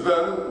Jesus is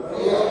better.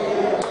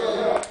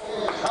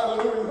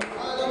 Hallelujah.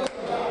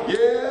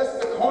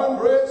 Yes, the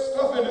cornbread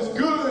stuffing is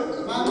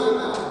good,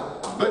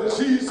 but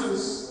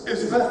Jesus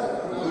is better.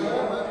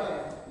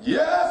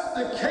 Yes,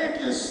 the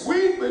cake is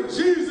sweet, but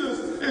Jesus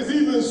is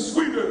even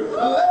sweeter.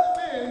 Let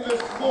him in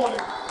this morning.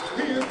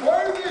 He is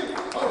worthy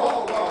of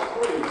all our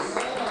praise.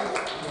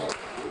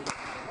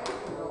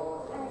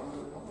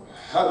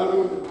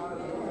 Hallelujah.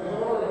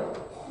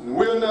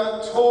 We're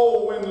not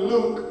told when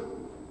Luke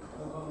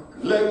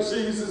let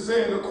Jesus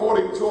in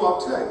according to our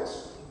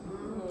text.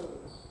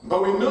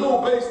 But we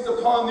know, based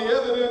upon the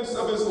evidence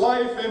of his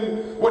life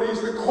and what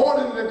he's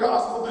recorded in the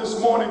gospel this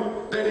morning,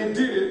 that he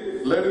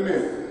did let him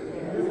in.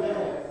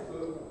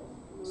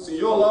 See,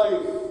 your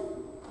life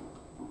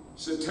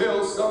should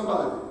tell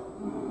somebody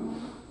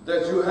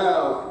that you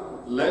have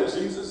let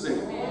Jesus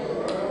in.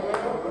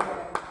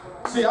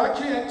 See, I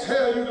can't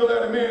tell you to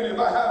let him in if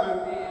I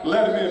haven't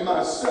let him in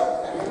myself.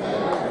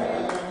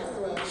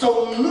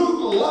 So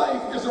Luke's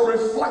life is a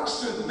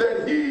reflection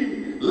that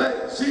he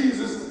let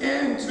Jesus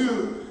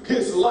into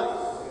his life.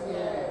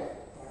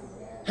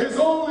 His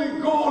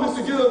only goal is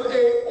to give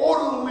an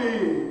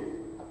orderly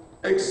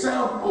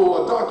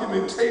example, a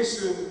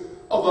documentation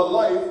of the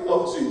life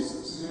of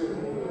Jesus.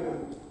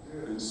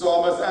 And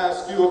so I must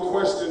ask you a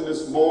question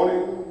this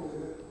morning.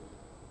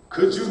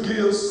 Could you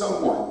give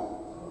someone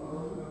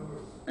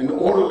an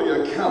orderly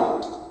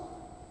account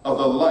of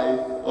the life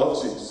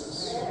of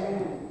Jesus?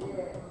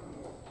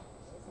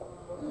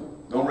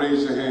 Don't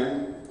raise your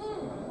hand.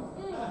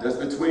 That's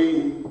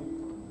between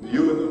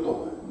you and the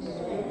Lord.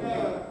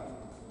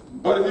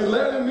 But if you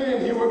let him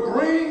in, he will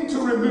bring to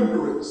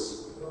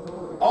remembrance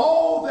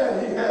all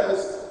that he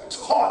has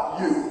taught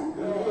you.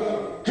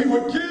 He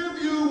will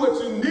give you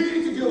what you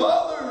need to give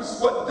others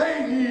what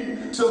they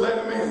need to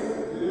let him in.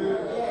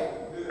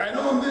 And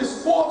on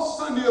this fourth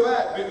Sunday of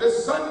Advent, the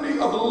Sunday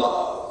of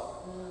love,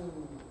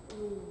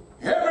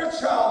 every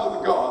child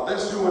of God,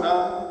 that's you and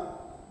I,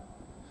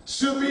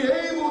 should be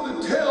able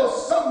to tell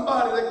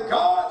somebody that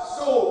God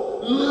so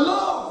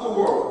loved the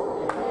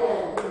world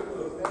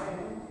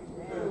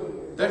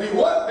that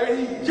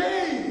he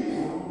gave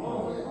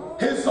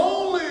his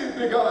only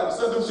begotten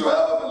Son, that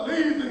whoever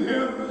believed in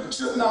him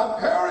should not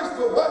perish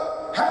but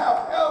what?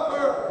 Have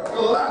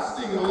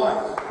everlasting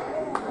life.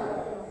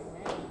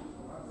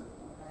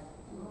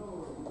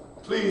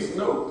 Please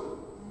note,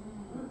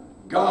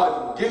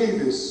 God gave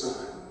his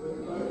Son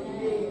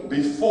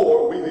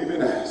before we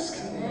even asked.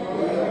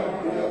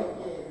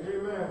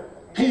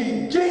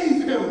 He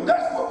gave him.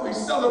 That's what we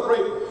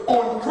celebrate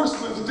on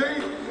Christmas Day.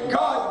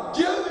 God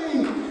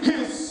giving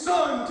his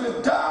Son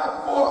to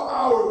die for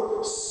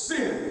our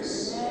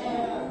sins.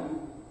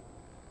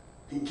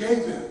 He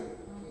gave him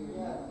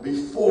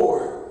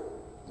before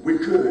we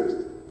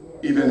could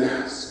even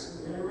ask.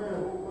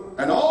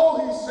 And all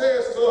he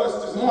says to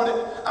us this morning,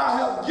 I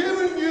have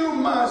given you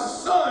my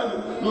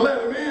Son,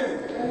 let him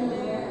in.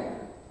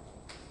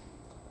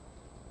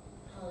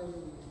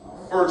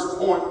 First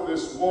point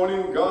this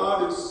morning,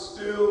 God is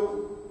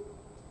still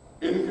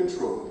in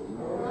control.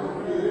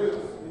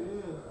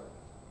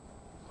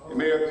 It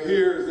may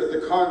appear that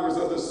the Congress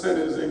of the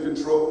Senate is in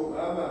control.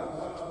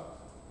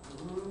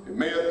 It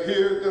may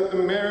appear that the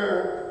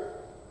mayor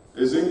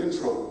is in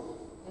control.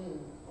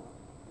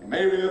 It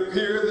may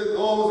appear that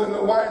those in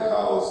the White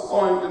House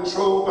are in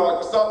control, but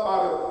I stopped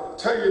by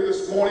to tell you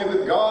this morning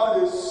that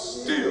God is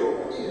still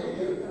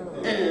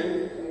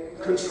in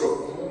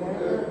control.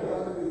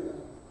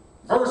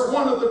 Verse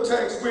 1 of the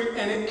text reads,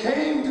 and it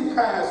came to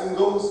pass in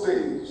those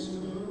days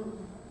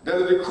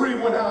that a decree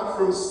went out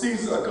from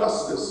Caesar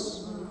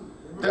Augustus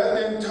that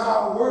the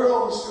entire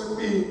world should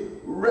be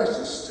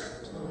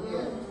registered.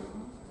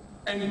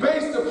 And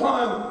based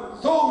upon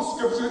those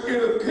scriptures,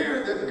 it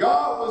appeared that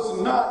God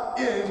was not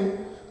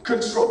in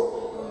control.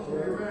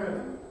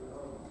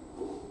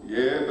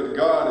 Yeah, but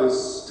God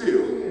is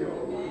still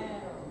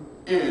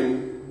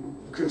in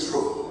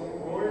control.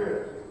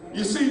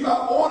 You see,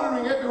 by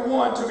ordering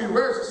everyone to be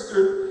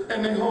registered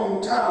in their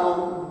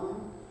hometown,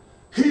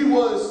 he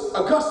was,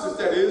 Augustus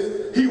that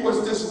is, he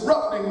was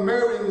disrupting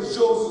Mary and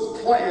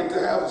Joseph's plan to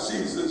have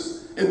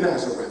Jesus in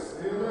Nazareth.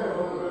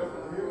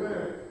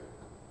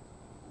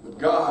 But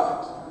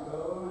God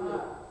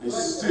is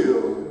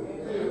still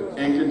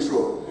in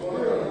control.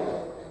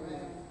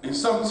 And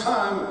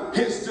sometimes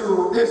his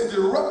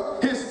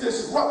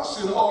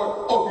disruption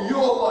of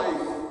your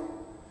life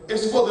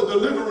is for the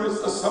deliverance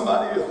of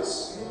somebody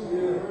else.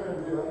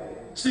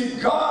 See,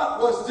 God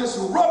was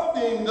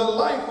disrupting the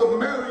life of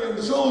Mary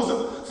and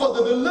Joseph for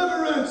the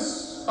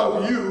deliverance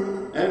of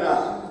you and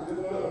I.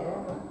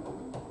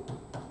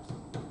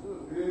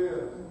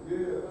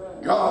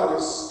 God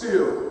is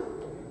still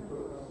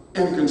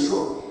in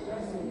control.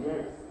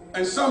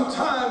 And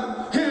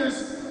sometimes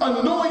his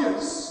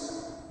annoyance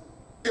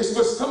is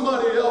for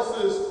somebody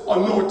else's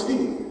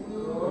anointing.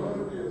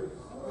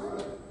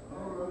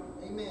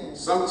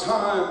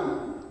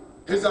 Sometimes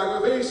his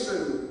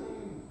aggravation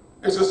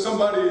is for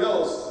somebody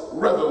else's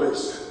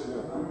revelation.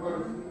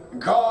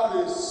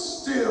 God is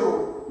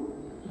still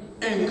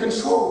in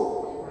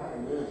control.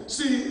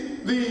 See,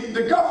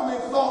 the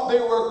government thought they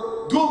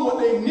were doing what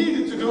they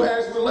needed to do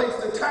as it relates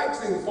to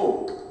taxing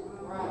folk.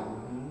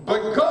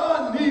 But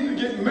God needed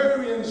to get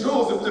Mary and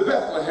Joseph to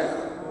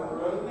Bethlehem.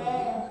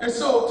 And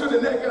so to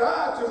the naked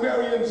eye, to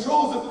Mary and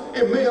Joseph,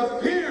 it may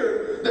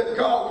appear that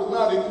God was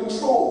not in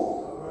control.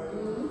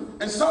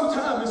 And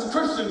sometimes as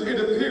Christians, it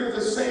appears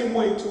the same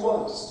way to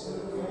us.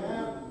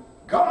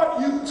 God,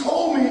 you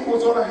told me it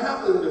was going to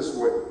happen this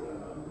way.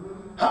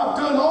 I've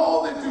done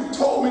all that you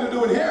told me to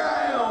do, and here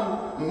I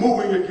am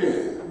moving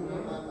again.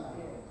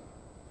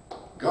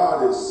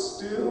 God is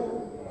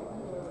still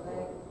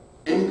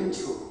in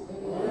control.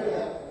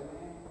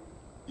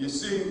 You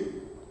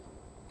see,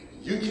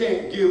 you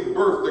can't give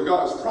birth to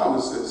God's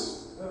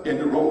promises in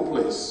the wrong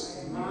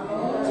place.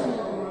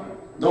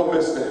 Don't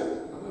miss that.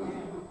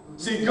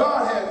 See,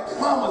 God had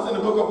promised in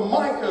the book of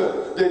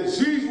Micah that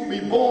Jesus would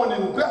be born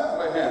in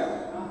Bethlehem.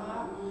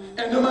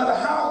 And no matter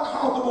how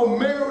comfortable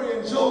Mary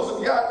and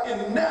Joseph got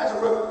in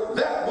Nazareth,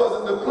 that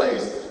wasn't the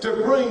place to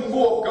bring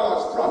forth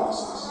God's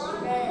promises.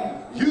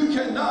 You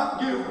cannot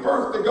give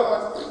birth to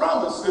God's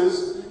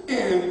promises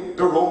in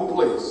the wrong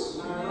place.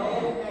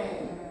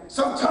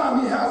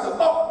 Sometimes he has to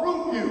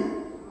uproot you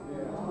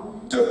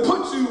to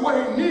put you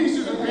where he needs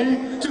you to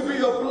be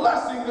a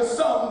blessing to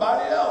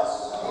somebody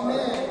else.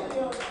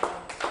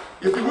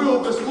 If you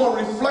will, just want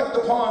to reflect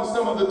upon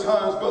some of the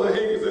times Brother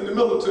Hagen's in the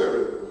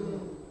military.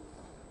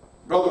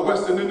 Brother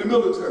Weston in the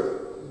military.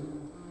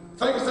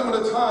 Think of some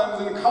of the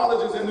times in the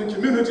colleges and the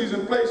communities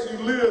and places you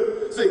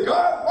live. Say,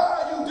 God,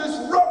 why are you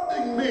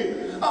disrupting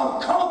me? I'm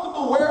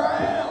comfortable where I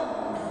am.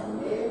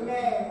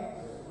 Amen.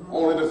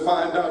 Only to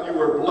find out you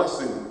were a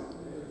blessing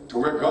to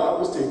where God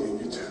was taking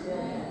you to.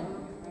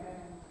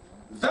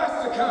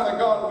 That's the kind of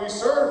God we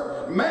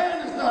serve.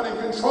 Man is not in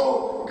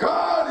control.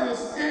 God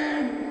is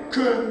in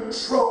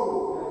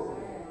control.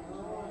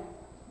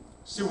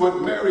 See,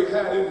 what Mary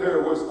had in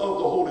her was of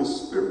the Holy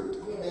Spirit.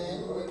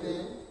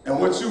 And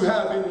what you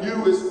have in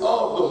you is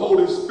of the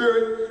Holy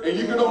Spirit, and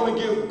you can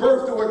only give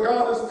birth to what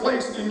God has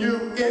placed in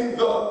you in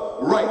the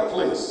right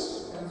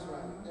place. That's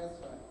right. That's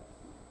right.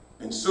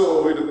 And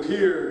so it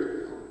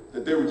appeared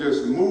that they were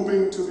just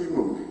moving to be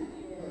moving.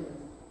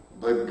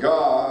 But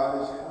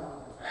God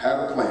had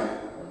a plan.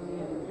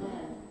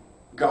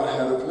 God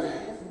had a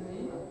plan.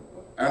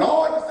 And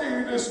all I can say to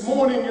you this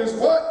morning is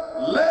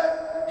what?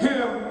 Let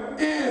him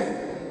in.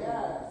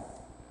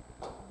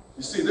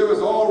 You see, there was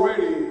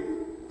already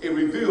a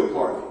reveal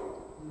party.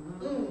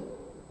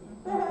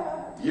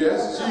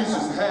 Yes,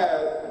 Jesus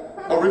had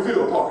a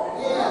reveal party.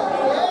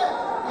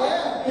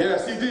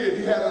 Yes, he did.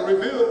 He had a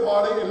reveal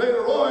party, and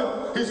later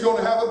on, he's going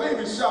to have a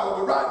baby shower.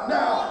 But right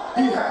now,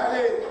 he had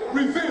a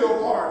reveal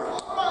party.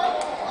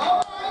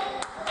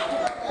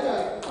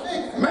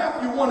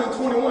 Matthew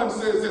 1:21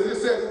 says this.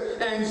 It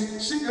says, and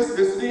this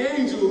is the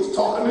angels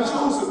talking to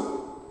Joseph.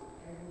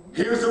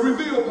 Here's the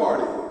reveal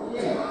party.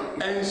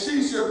 And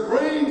she shall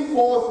bring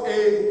forth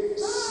a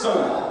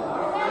son.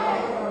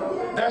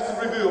 That's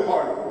the reveal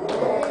party.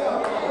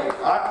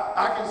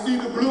 I can see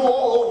the blue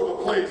all over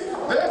the place.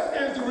 This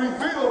is the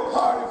reveal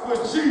party for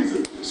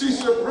Jesus. She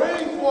shall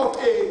bring forth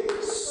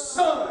a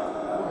son.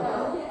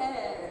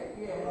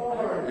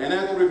 And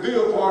at the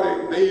reveal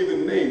party, they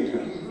even named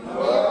him.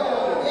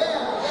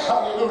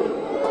 Hallelujah.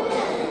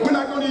 We're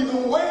not going to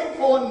even wait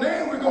for a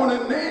name. We're going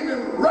to name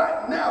him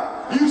right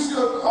now. You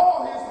shall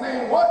call his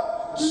name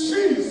what?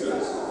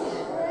 Jesus.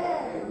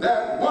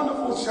 That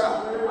wonderful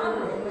child.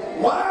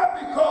 Why?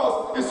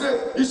 Because it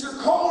says you should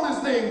call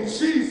his name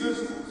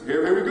Jesus.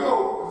 Here we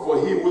go.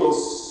 For he will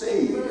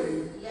save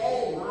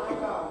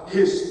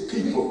his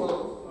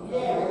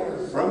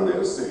people from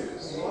their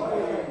sins.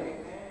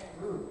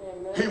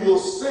 He will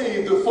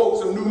save the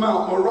folks of New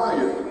Mount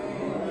Moriah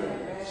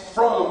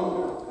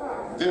from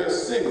their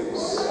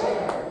sins.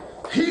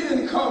 He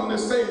didn't come to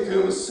save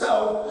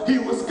himself. He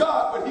was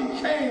God, but he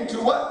came to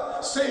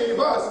what? Save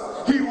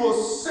us. He will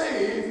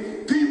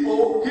save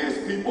people, his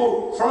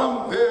people,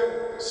 from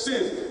their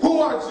sins. Who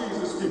are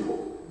Jesus' people?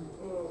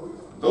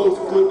 Those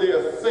who put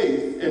their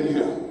faith in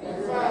him.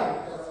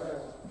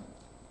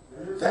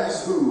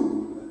 That's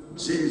who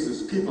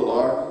Jesus' people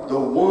are. The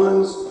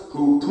ones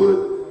who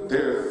put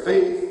their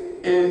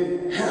faith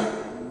in him.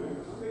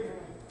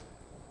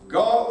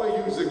 God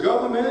will use the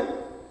government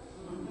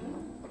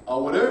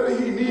or whatever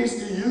he needs needs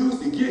to use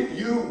to get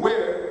you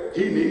where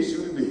he needs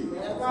you to be.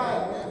 That's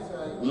right. That's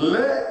right.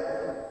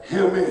 Let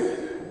him in.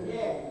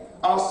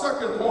 Our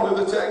second point of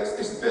the text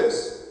is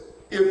this.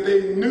 If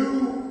they knew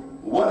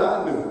what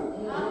I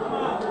knew.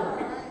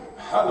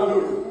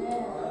 Hallelujah.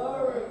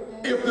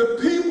 If the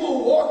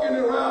people walking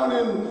around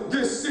in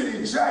this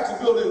city,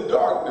 Jacksonville, in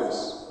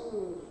darkness,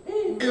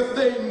 if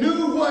they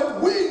knew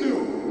what we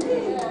knew,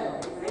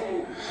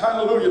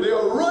 hallelujah,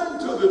 they'll run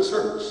to the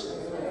church.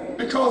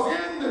 Because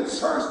in the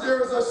church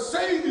there is a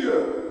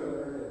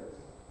Savior.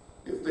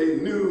 If they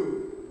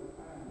knew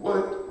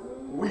what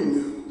we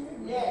knew.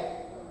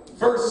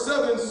 Verse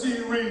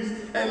 7c reads,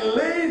 and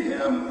laid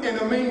him in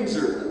a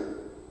manger.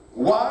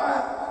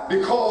 Why?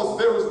 Because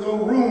there was no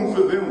room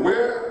for them.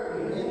 Where?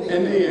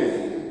 In the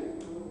inn.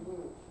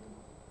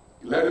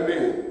 Let him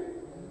in.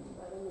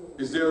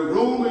 Is there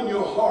room in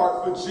your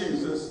heart for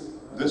Jesus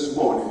this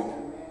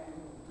morning?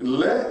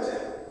 Let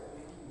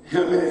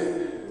him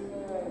in.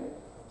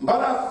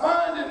 But I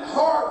find it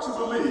hard to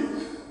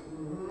believe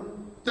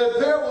that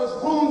there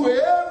was room for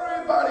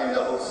everybody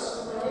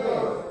else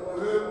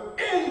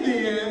in the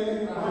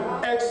inn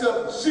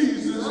except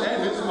Jesus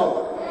and his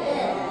mother.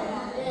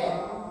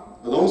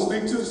 But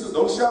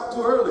don't shout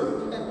too early.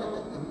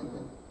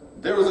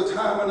 There was a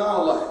time in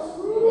our life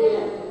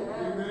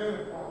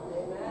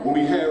when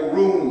we had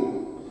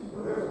room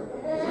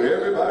for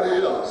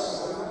everybody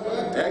else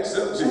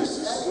except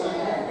Jesus.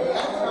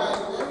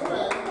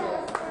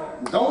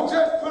 Don't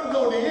just put it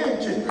on the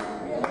innkeeper.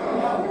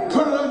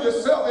 Put it on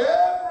yourself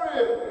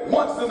every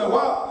once in a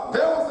while.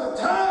 There was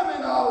a time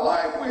in our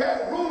life we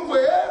had room for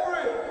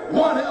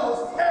everyone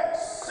else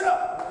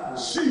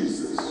except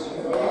Jesus.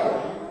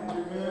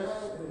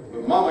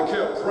 But Mama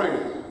kept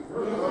praying.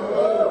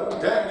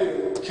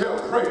 Daddy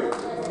kept praying.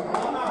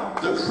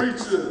 The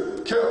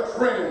preacher kept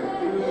praying.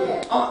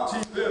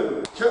 Auntie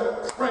them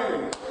kept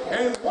praying.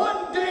 And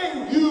one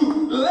day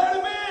you let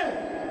him in.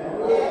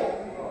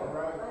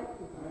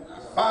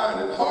 I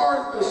find it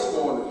hard this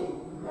morning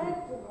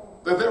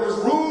that there was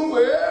room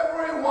for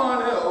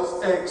everyone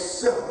else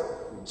except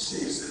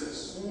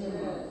Jesus.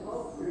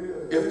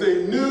 If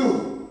they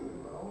knew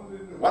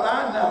what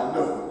I now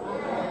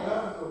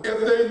know, if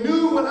they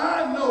knew what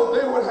I know,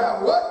 they would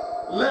have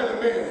what? Let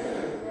him in.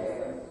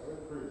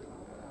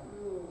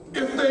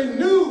 If they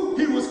knew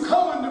he was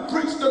coming to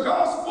preach the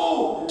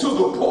gospel to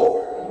the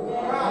poor,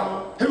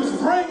 he was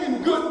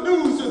bringing good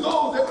news to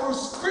those that were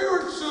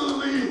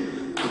spiritually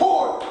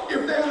poor.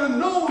 If they would have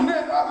known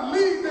that, I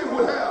believe they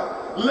would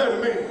have let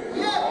him in.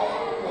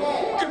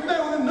 If they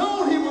would have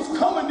known he was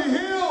coming to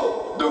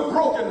heal the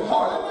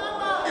brokenhearted.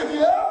 If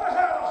you ever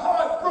had a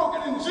heart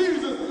broken in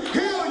Jesus,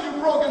 heal your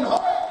broken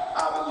heart.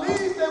 I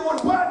believe they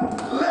would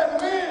what?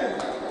 Let him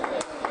in.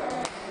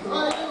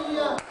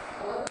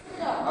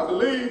 I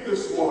believe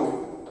this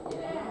morning,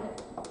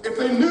 if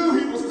they knew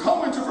he was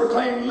coming to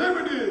proclaim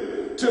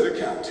liberty to the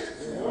captive,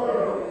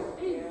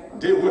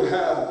 they would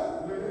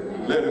have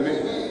let him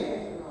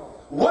in.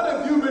 What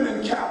have you been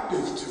in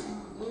captive to?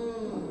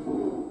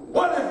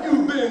 What have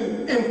you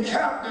been in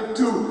captive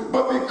to?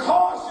 But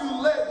because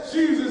you let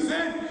Jesus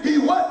in, he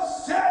what?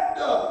 Set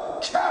the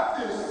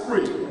captives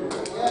free.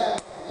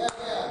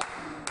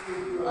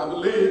 I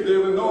believe they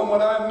would know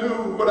what I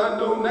knew, what I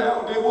know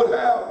now, they would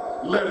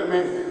have let him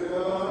in.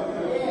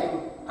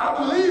 I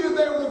believe if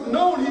they would have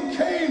known he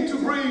came to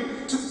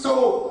bring,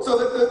 so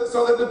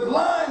that the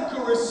blind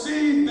could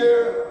receive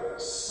their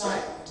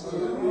sight,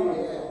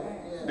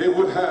 they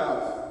would have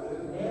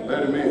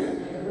let him in.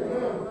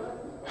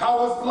 I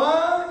was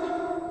blind,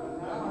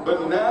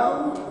 but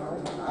now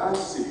I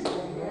see.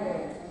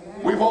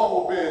 We've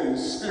all been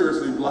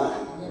spiritually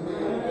blind.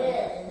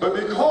 But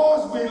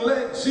because we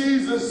let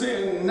Jesus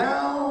in,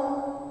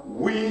 now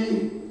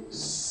we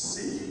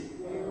see.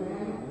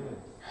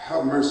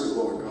 Have mercy,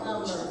 Lord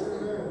God.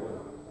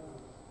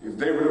 If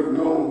they would have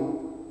known,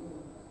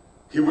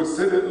 he would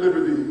set at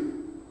liberty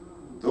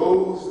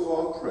those who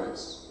are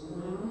oppressed.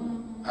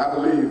 I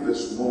believe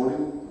this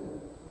morning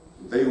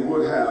they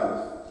would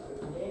have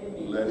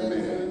let him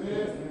in.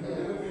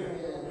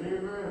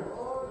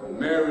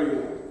 Mary,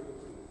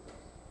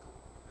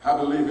 I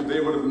believe if they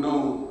would have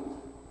known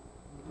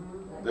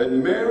that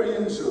Mary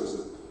and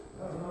Joseph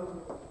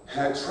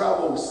had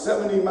traveled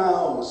 70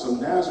 miles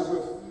from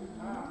Nazareth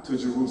to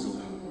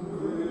Jerusalem.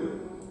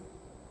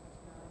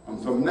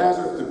 From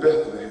Nazareth to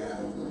Bethlehem.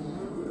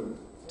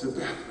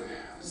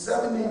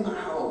 70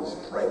 miles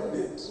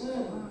pregnant.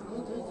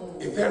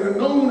 If they had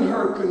known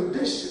her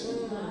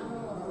condition,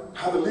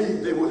 I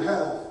believe they would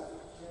have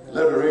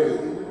let her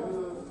in.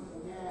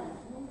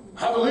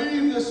 I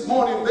believe this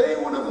morning they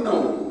would have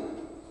known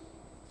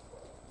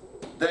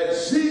that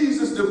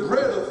Jesus, the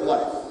bread of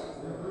life,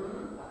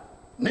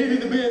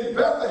 needed to be in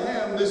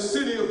Bethlehem, the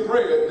city of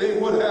bread. They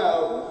would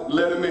have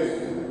let him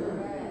in.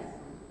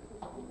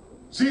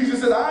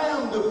 Jesus said, I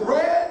am the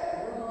bread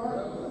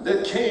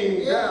that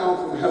came down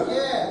from heaven.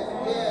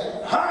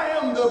 I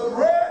am the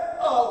bread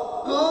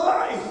of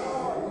life.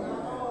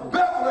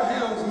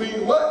 Bethlehem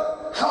means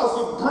what? House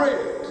of bread.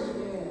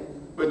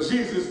 But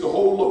Jesus, the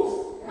whole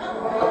loaf.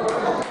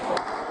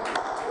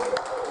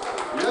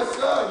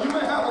 You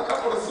may have a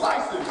couple of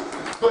slices,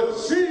 but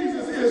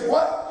Jesus is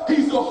what?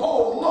 He's the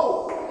whole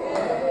loaf.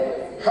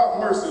 Have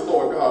mercy,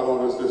 Lord God,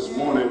 on us this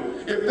morning.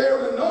 If they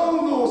would have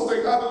known those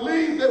things, I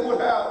believe they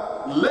would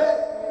have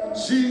let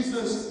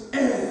Jesus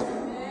in.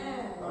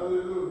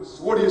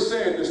 So what are you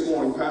saying this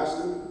morning,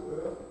 Pastor?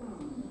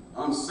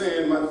 I'm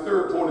saying my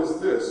third point is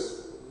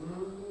this.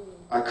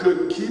 I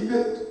couldn't keep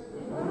it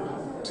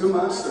to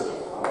myself.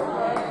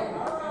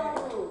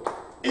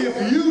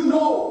 If you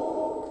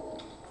know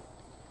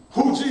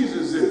who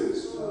Jesus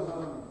is,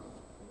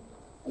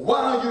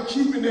 why are you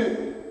keeping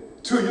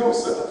it to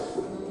yourself?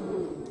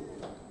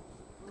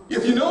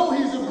 If you know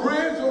he's a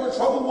bridge over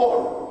troubled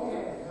water,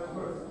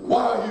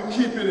 why are you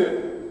keeping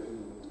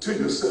it to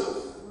yourself?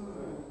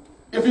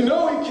 If you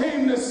know he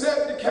came to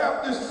set the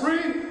captives free,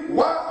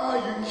 why are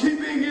you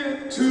keeping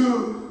it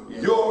to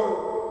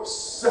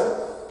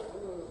yourself?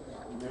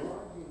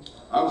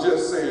 I'm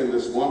just saying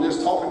this one. I'm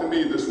just talking to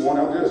me this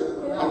morning.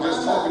 I'm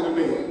just talking to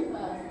me.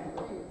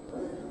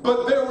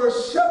 But there were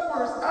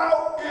shepherds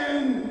out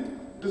in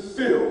the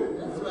field.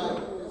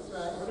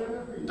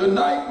 The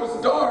night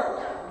was dark.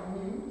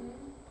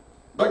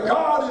 But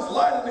God is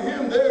light unto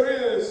him. There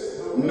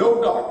is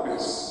no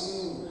darkness.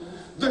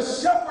 The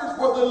shepherds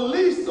were the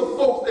least of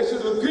folks they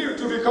should appear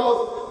to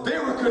because they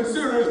were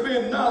considered as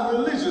being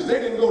non-religious. They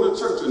didn't go to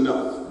church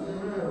enough.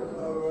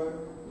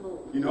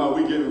 You know how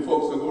we giving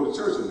folks don't go to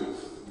church enough.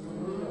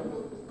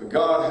 But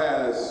God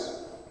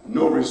has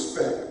no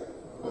respect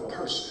of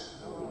person.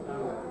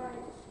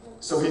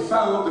 So he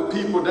found the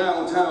people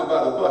downtown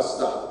by the bus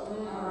stop.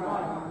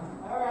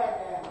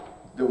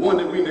 The one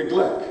that we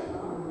neglect.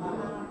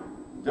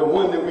 The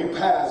one that we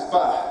pass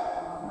by.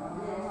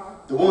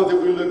 The one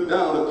that we look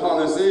down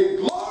upon and say,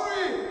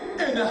 glory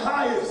in the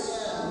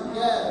highest.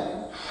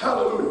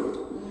 Hallelujah.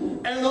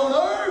 And on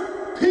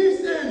earth,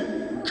 peace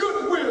and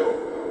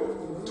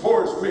goodwill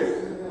towards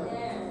men.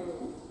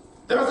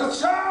 There's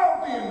a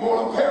child being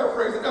born, I'm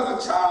paraphrasing,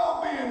 there's a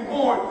child being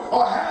born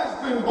or has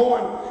been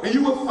born, and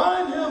you will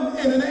find him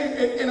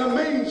in a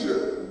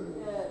manger.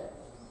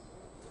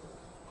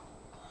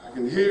 I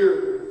can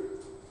hear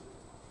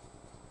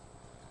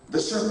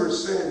the shepherd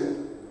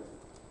saying,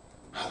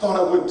 I thought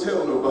I wouldn't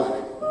tell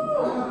nobody,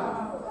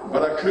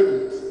 but I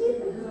couldn't.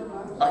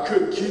 I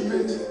couldn't keep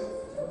it.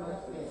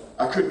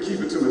 I couldn't keep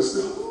it to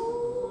myself.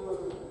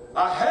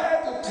 I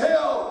had to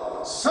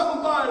tell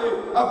somebody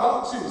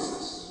about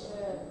Jesus.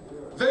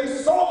 They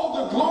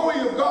saw the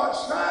glory of God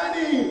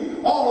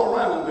shining all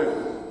around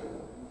them.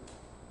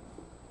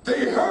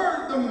 They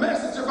heard the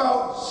message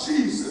about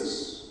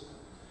Jesus.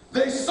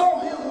 They saw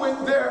him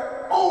with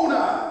their own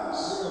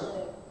eyes.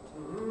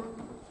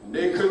 And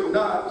they could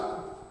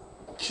not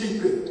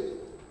keep it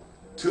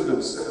to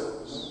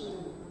themselves.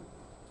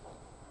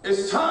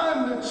 It's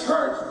time the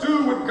church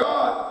do what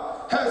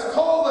God has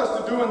called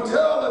us to do and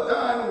tell the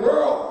dying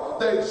world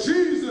that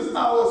Jesus,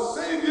 our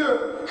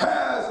Savior,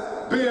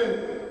 has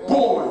been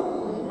born.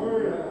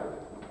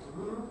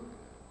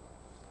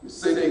 You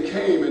say they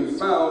came and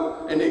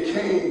found, and they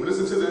came,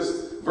 listen to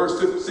this, verse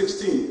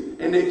 16,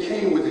 and they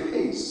came with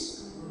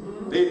haste.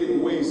 They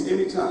didn't waste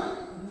any time.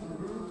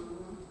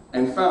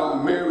 And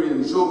found Mary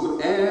and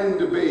Joseph and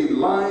the babe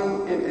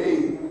lying in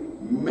a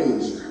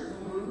manger.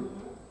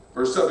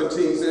 Verse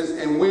 17 says,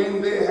 and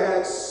when they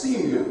had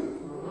seen him,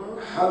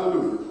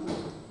 hallelujah,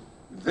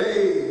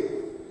 they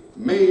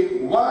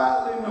made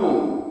widely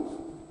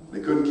known,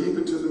 they couldn't keep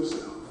it to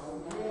themselves,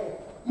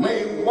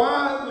 made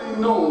widely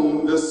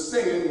known the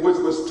saying which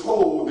was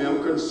told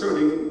them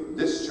concerning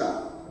this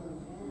child.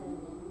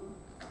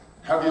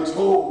 Have you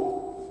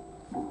told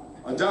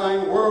a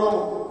dying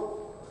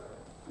world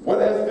what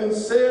has been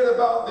said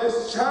about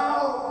this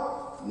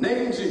child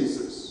named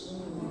Jesus?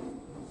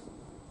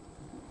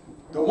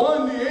 The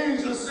one the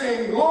angels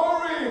saying,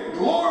 glory,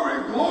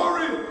 glory,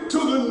 glory to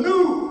the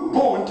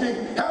newborn King.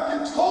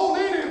 Have you told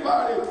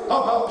anybody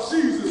about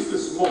Jesus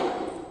this morning?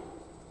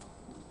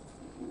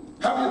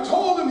 Have you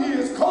told him he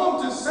has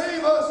come to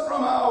save us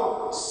from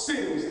our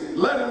sins?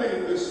 Let him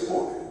in this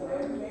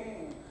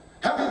morning.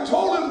 Have you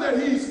told him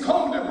that he's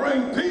come to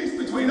bring peace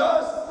between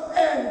us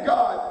and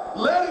God?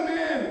 Let him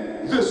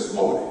in this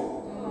morning.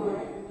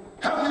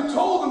 Have you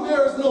told him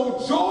there is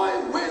no joy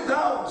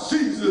without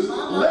Jesus?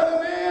 Let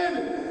him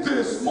in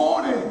this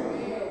morning.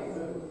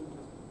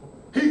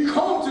 He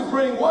come to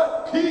bring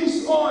what?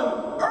 Peace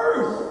on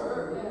earth.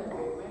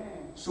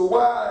 So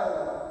why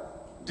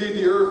did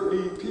the earth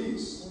need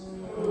peace?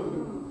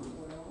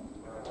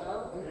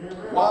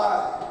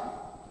 Why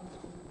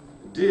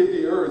did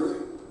the earth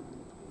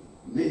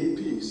need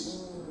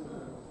peace?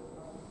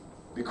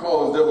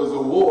 Because there was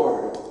a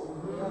war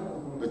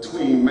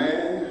between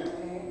man,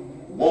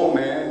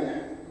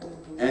 woman,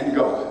 and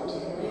God.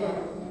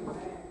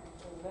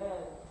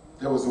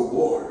 There was a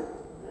war,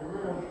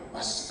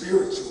 a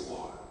spiritual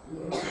war.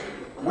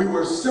 We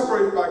were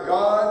separated by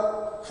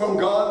God from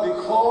God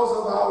because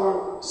of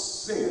our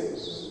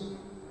sins.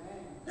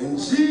 And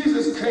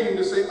Jesus came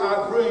to say,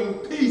 I bring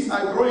peace,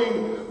 I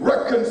bring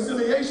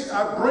reconciliation,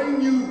 I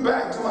bring you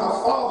back to my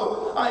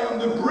Father. I am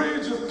the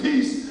bridge of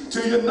peace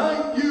to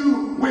unite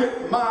you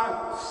with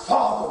my Father.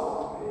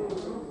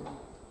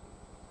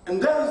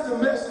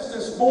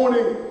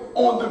 morning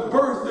on the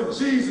birth of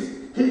Jesus.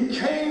 He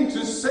came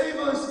to save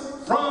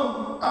us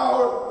from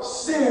our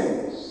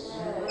sins.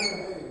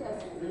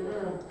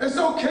 It's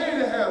okay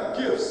to have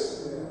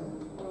gifts,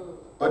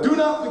 but do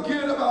not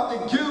forget about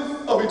the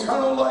gift of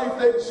eternal life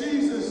that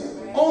Jesus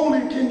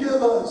only can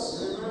give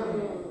us.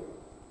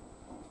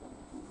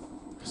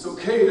 It's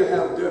okay to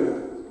have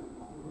dinner,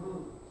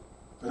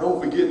 but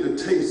don't forget to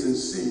taste and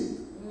see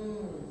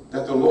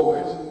that the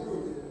Lord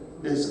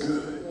is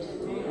good.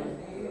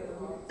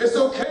 It's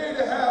okay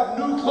to have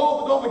new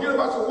clothes, but don't forget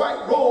about your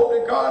white robe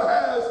that God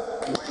has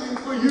waiting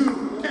for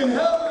you in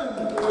heaven.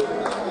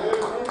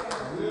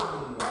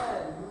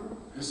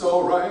 It's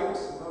all right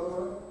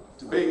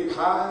to bake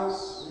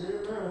pies,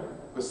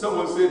 but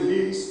someone said,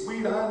 he's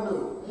sweet, I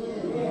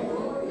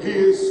know. He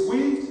is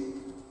sweet,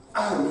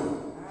 I know.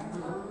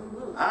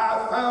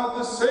 I found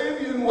the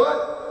Savior in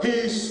what?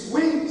 He's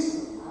sweet,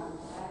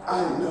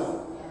 I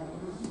know.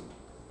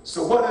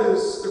 So what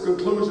is the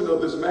conclusion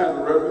of this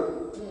matter, Reverend?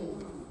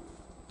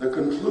 The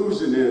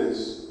conclusion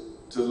is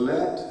to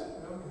let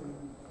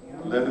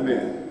him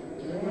in.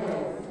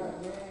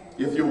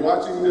 If you're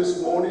watching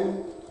this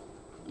morning,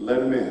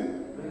 let him in.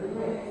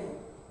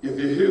 If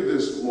you're here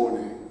this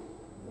morning,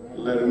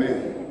 let him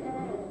in.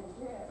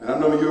 And I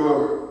know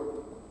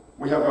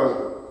we have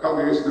a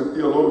congregation of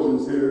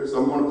theologians here,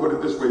 so I'm going to put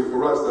it this way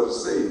for us that are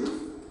saved.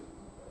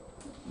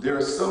 There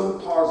are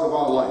some parts of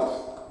our life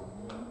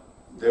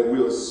that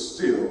we're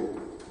still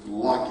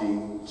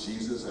locking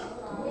Jesus out.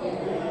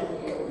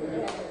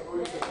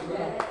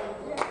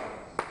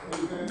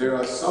 There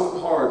are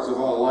some parts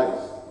of our life.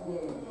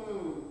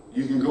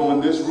 You can go in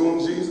this room,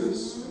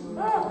 Jesus.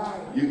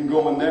 You can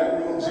go in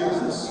that room,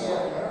 Jesus.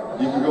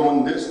 You can go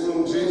in this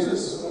room,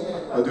 Jesus.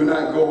 But do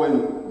not go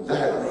in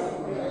that room.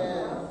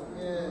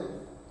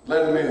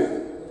 Let him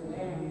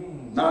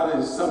in. Not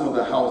in some of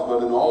the house,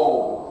 but in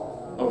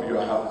all of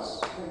your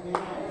house.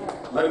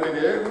 Let him in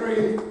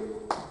every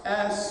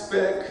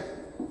aspect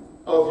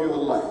of your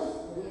life.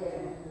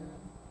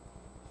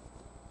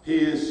 He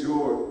is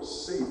your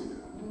Savior.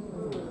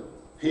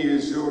 He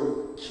is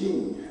your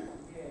King.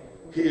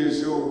 He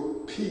is your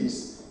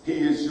peace. He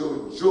is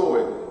your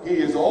joy. He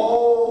is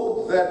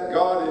all that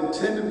God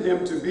intended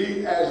him to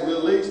be as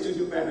relates to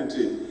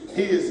humanity.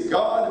 He is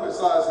God, and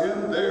besides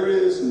him there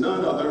is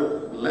none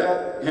other.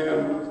 Let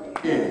him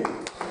in.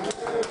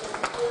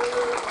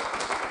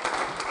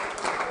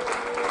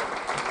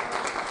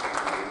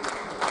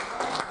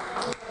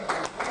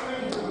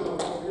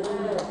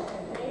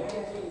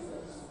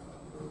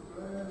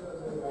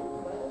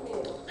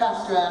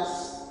 Pastor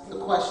asked the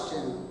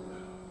question,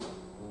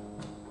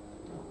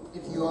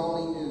 if you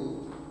only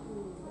knew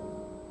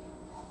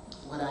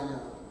what I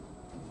know.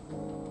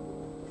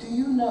 Do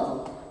you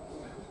know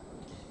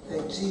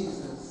that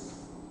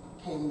Jesus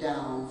came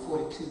down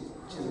 42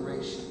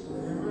 generations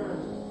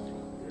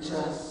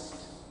just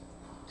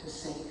to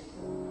save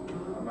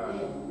you?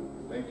 Amen.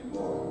 Thank you,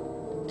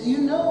 Lord. Do you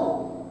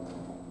know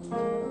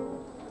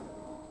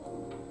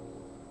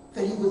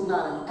that he was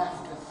not an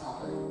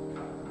afterthought?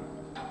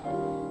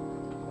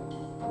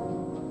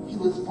 He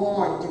was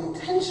born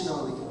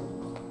intentionally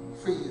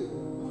for you.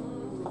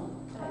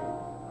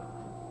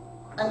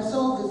 And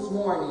so this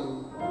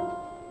morning,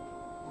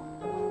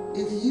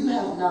 if you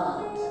have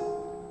not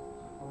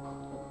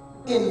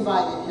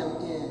invited him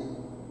in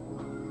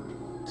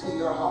to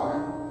your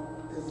heart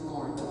this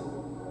morning,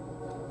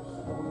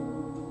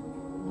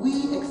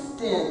 we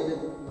extend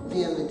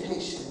the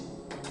invitation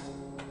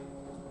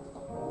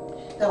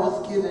that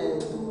was given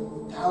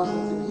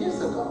thousands of years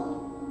ago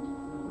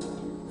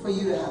for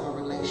you to have a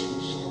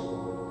relationship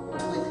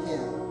with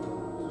him.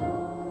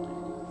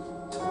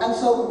 And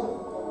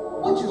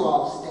so, would you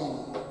all stand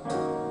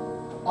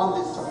on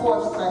this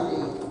fourth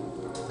Sunday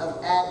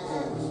of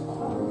Advent,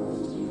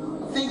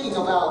 thinking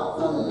about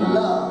the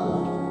love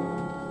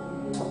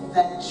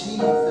that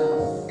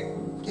Jesus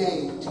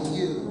gave to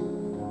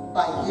you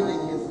by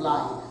giving his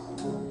life,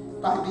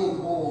 by being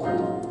born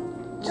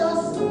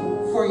just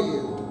for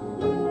you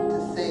to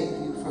save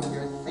you from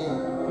your sin.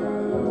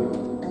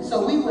 And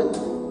so we would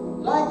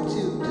like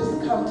to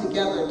just come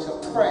together to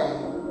pray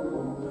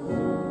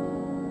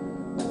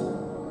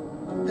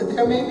that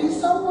there may be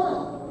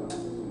someone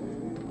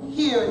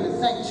here in the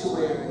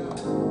sanctuary,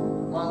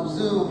 on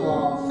Zoom or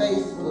on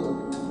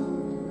Facebook,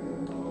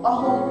 a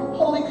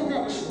holy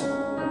connection,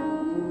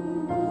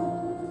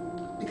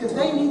 because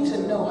they need to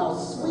know how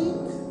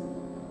sweet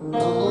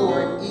the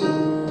Lord is,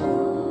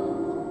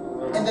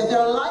 and that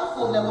their life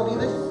will never be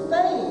the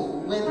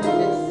same when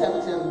they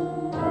accept him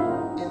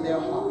in their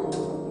heart.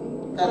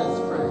 Let us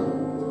pray.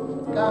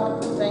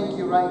 God, we thank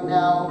you right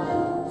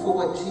now for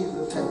what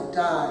Jesus has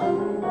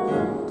done.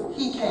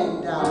 He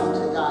came down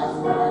to die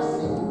for our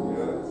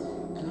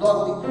sins. And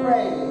Lord, we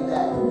pray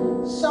that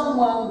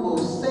someone will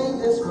say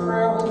this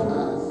prayer with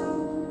us.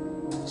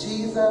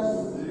 Jesus,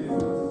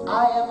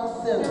 I am a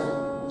sinner,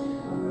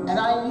 and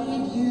I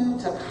need you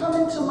to come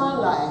into my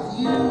life.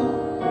 You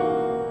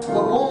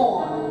were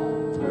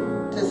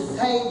born to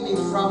save me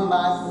from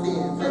my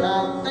sins. And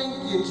I thank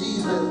you,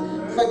 Jesus.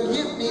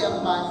 Forgive me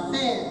of my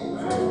sins.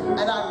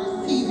 And I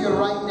receive receive you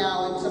right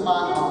now into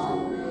my heart.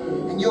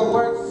 And your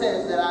word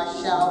says that I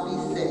shall be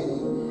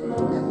saved.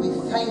 And we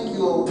thank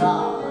you, oh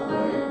God,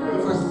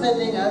 for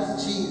sending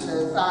us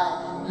Jesus.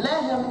 I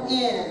let him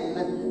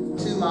in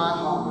to my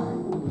heart.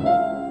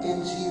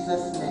 In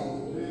Jesus'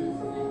 name,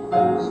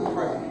 we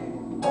pray.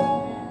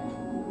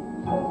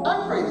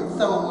 I pray that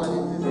someone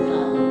in this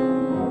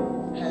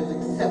time has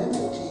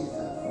accepted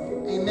Jesus.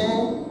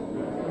 Amen.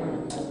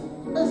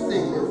 Let's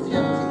sing this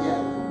hymn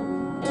together.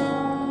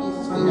 He's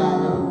sweet, I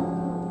know.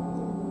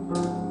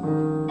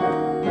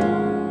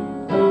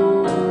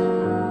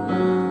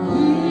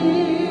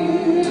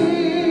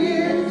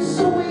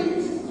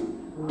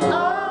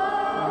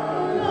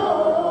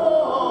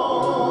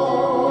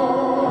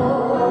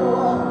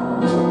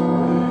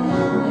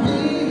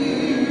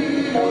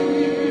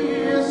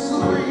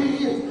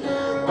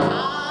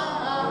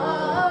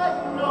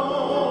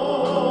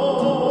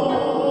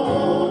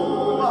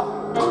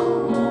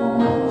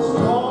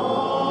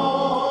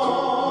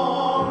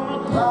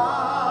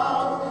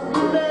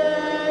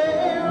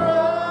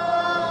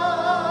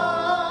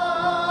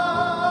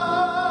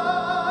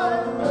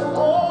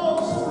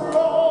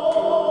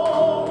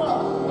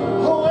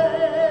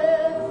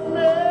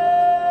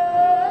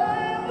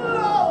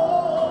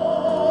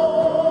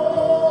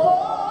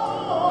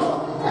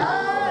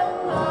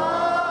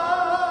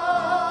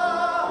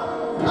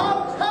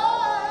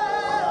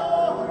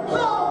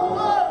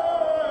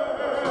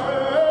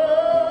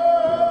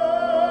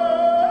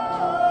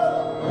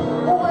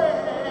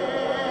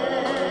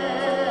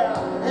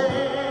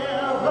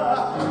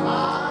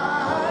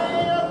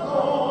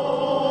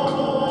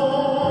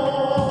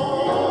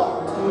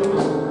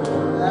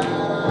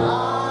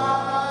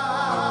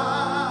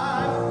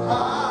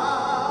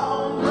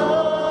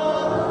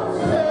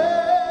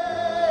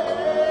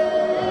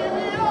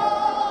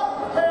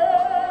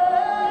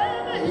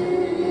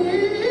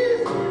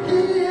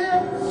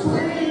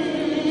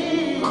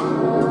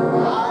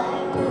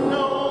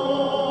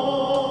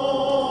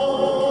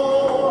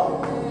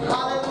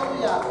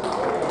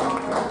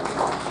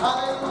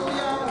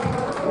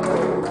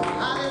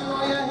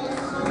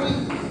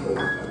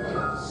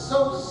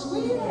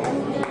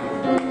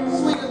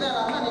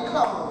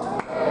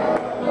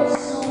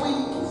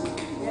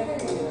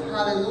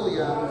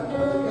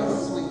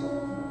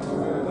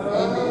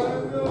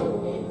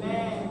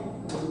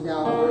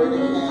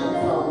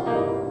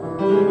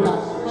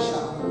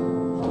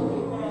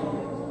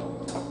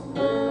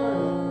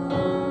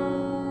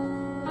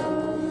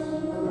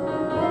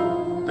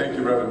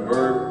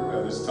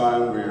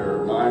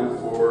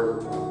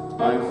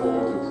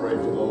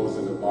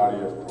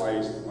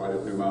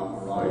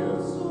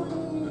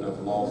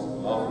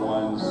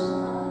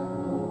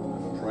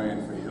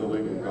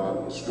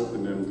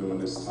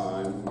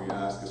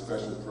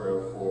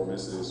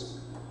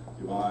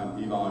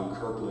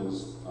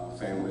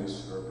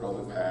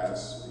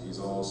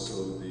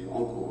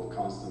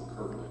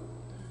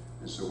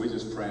 And so we're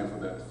just praying for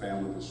that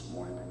family this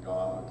morning, that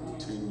God will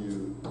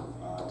continue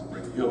to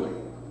bring healing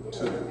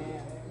to them,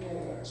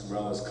 as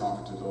well as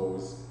comfort to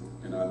those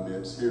in our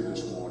midst here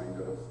this morning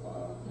that have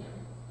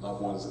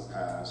loved ones that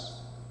passed,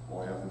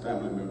 or have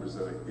family members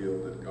that are ill,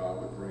 that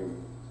God would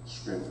bring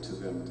strength to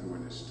them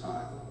during this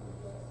time.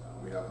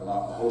 We have a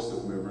host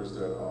of members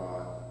that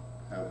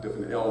have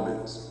different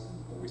ailments.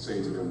 We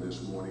say to them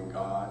this morning,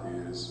 God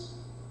is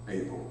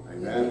able.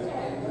 Amen.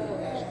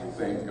 So we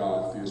thank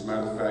God for you. As a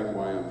matter of fact,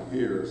 while I'm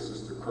here,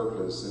 Sister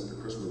Kirkland sent the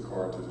Christmas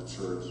card to the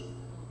church,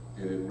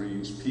 and it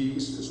reads,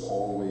 "Peace is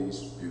always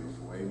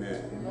beautiful."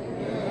 Amen.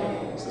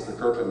 Amen. Sister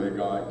Kirkland, may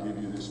God give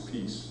you this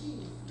peace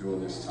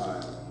during this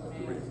time of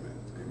bereavement.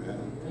 Amen.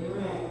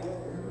 Amen.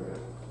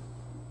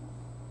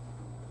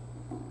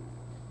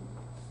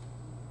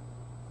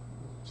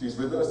 She's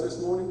with us this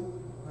morning?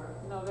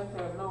 No, that's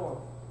her Noah.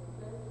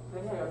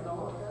 They have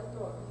Noah.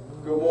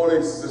 Good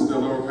morning, Sister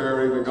Laura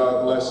Perry. May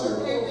God bless you.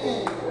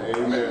 Amen.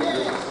 Amen. Good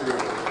to see you.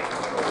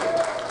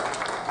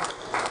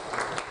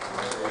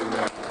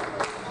 Amen.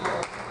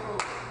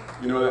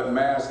 You know, that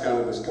mask kind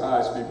of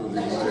disguises people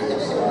these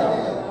days. So I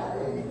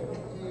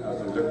have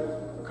to look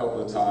a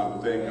couple of times,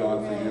 but thank God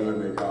for you, and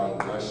may God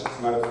bless you. As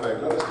a matter of fact,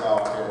 let us bow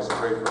our heads and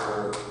pray for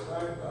her.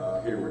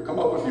 Here, come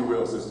up if you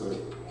will, Sister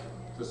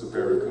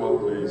Perry. Come up,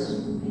 please.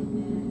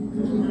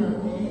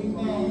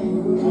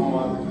 Come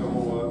on.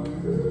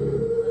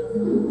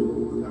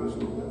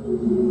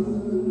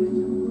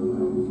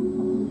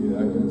 Yeah, I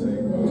can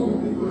take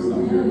this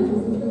up here.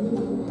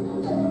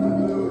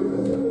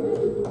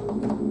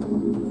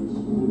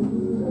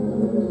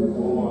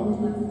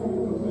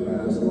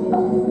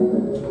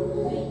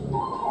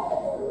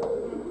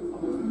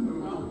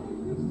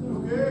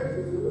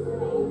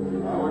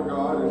 Our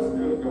God is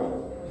still God.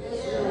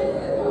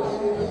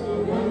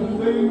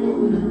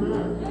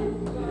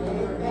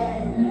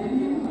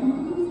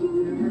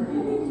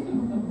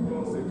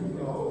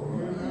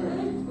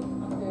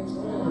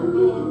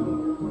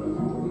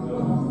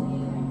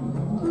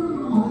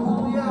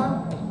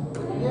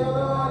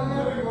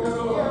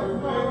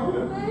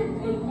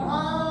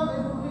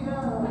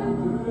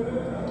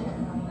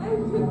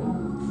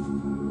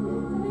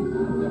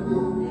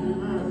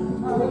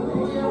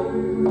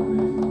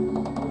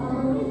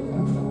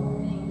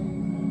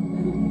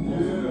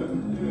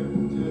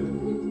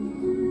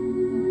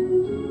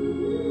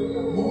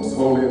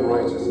 holy and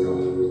righteous God,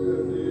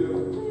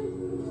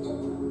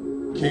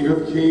 King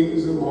of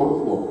kings and Lord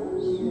of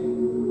lords,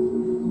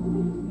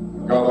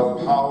 God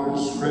of power and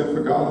strength,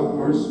 a God of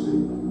mercy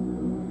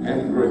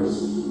and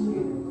grace,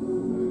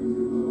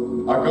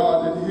 a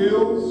God that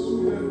heals,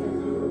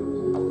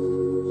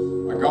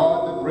 a God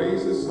that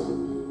raises up.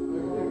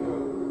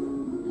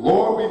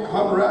 Lord, we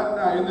come right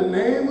now in the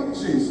name of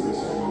Jesus,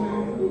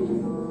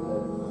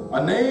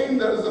 a name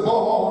that is above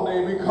all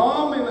names. We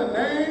come in the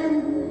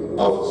name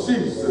of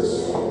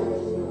Jesus,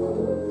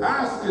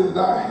 asking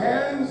thy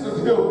hands of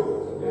healing,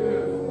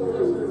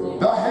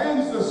 thy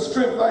hands of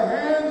strength, thy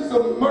hands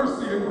of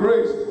mercy and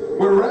grace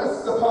will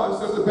rest upon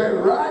Sister Perry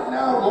right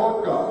now,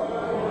 Lord God.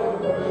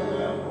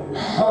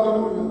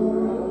 Hallelujah.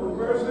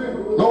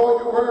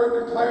 Lord, your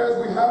word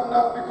declares we have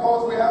not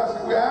because we ask.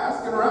 We're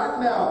asking right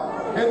now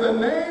in the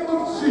name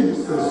of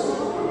Jesus.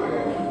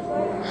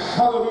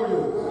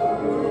 Hallelujah.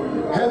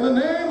 In the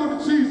name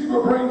of Jesus,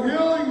 will bring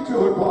healing to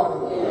her body.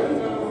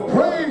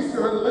 Praise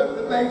her and lift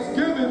the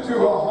thanksgiving to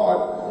her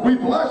heart. We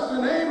bless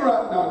your name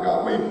right now,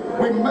 God.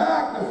 We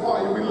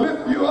magnify you. We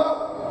lift you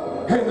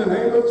up in the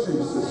name of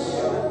Jesus.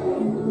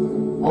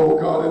 Oh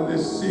God, in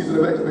this season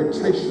of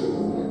expectation,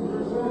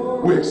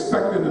 we're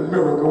expecting a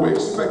miracle. We're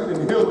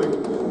expecting healing.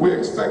 We're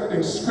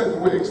expecting strength.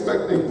 We're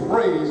expecting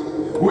praise.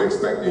 We're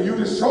expecting you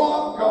to show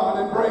up, God,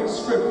 and bring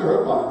strength to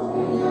her body.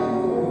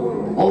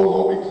 Oh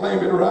Lord, we claim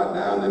it right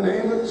now in the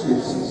name of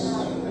Jesus.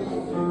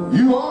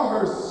 You are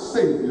her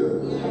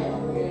Savior.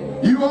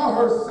 You are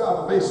her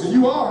salvation.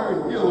 You are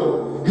her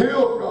healer.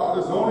 Heal, God,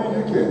 as only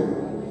you can.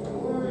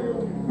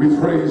 We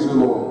praise you,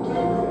 Lord.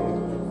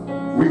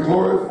 We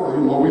glorify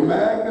you, Lord. We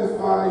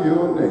magnify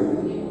your name.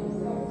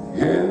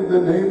 In the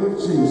name of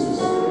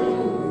Jesus,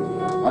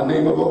 a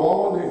name above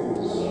all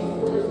names.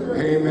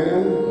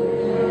 Amen.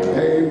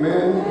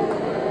 Amen.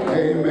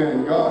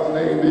 Amen. God's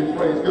name be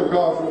praised. Give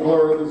God some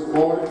glory this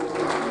morning.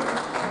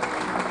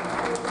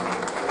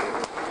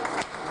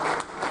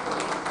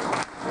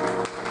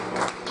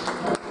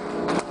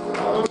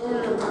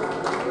 Hallelujah.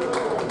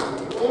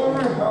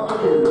 Glory,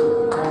 hallelujah.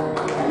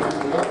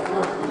 God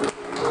bless you.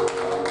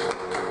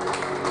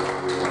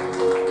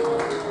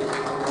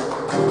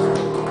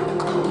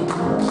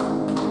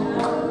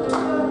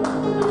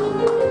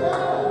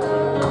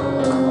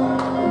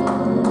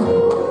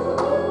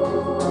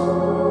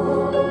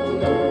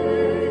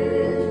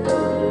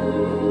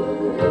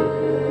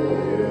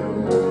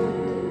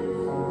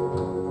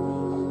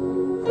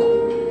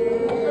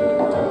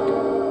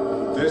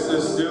 This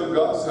is still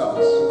God's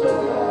house.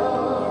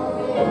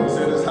 He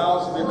said his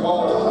house will be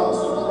called a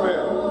house of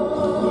prayer.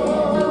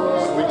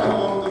 So we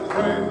come to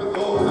pray for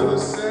those that are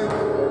sick,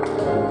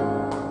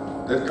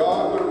 that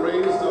God would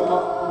raise them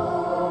up.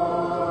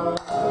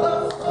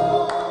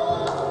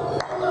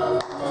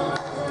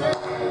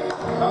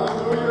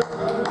 Hallelujah.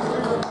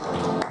 Hallelujah.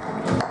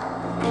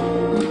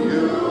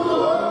 You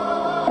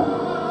are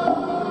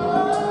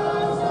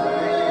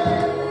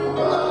strength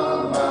of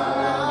my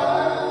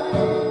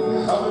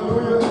life.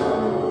 Hallelujah.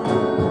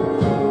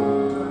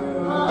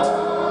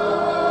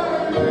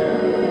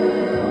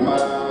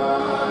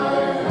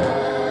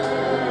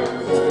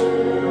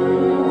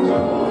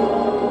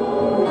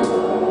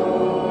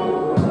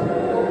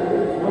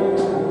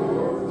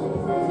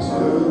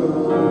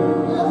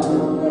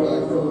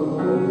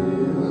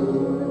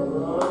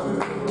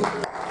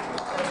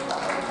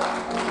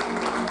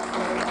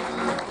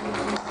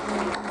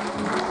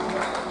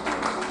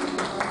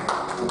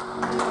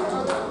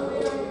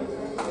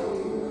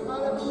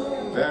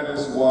 That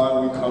is why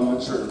we come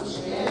to church.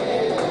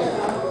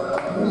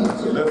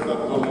 To lift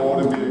up the Lord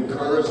and be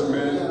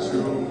encouragement to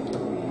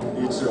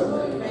each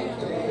other.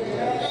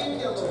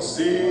 To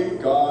see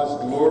God's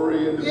glory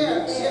in the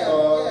midst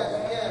of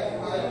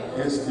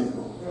his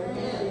people.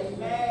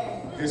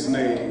 His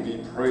name be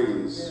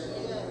praised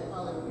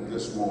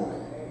this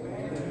morning.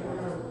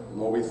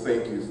 Lord, we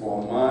thank you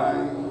for a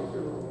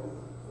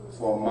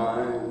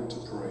mind to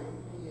pray.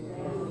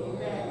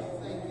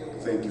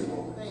 Thank you,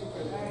 Lord.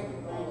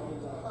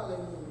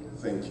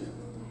 Thank you.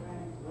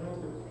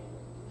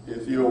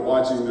 If you're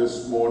watching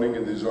this morning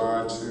and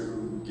desire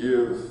to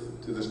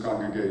give to this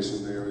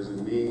congregation, there is a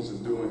means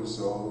of doing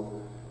so.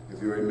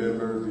 If you're a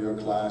member, if you're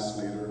a class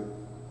leader,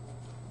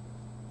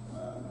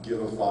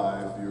 give a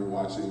 $5. If you're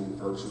watching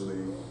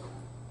virtually,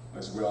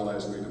 as well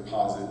as we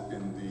deposit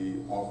at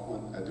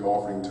the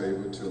offering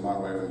table to my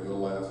right or your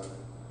left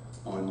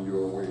on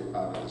your way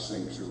out of the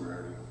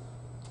sanctuary.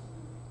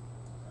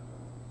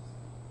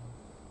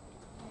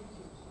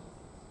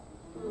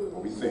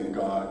 We thank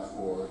God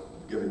for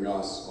giving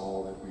us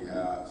all that we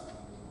have,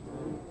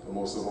 but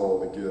most of all,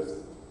 the gift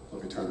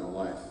of eternal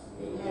life.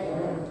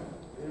 Amen.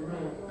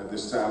 At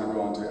this time, we're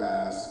going to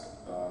ask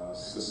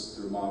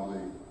Sister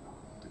Mobley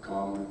to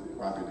come with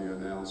the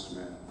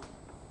announcement.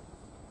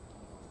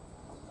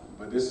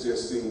 But this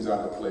just seems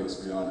out of place,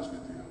 to be honest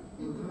with you.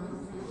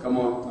 Come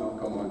on, no,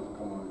 come on.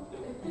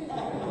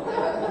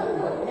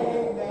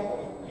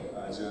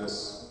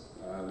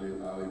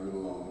 I'll leave it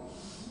alone.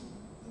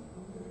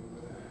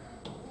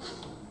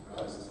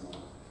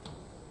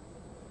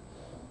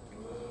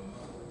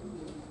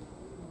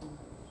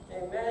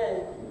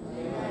 Amen.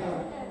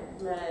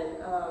 Amen.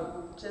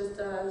 Just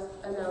an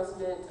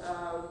announcement,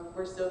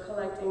 we're still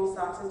collecting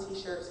socks and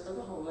t-shirts for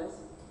the homeless.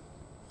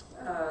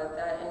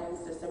 That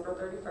ends December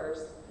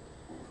 31st.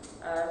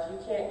 If you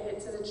can't get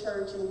to the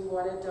church and you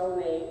want to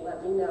donate,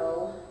 let me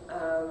know.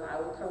 I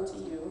will come to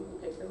you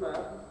and pick them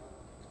up.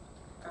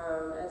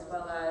 As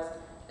well as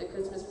the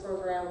Christmas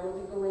program will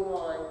be going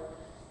on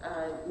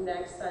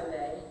next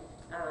Sunday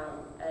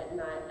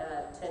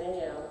at 10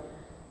 a.m.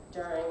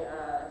 during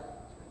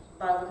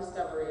Bible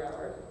Discovery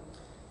Hour.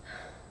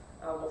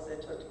 I almost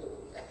said church movie.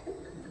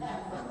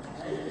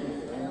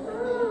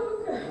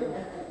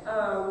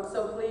 So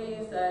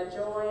please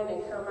join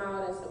and come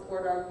out and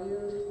support our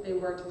youth. They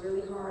worked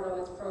really hard on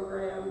this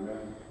program.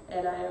 Amen.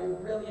 And I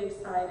am really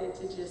excited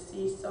to just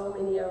see so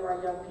many of our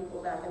young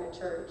people back in the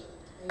church.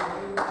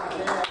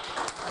 Amen.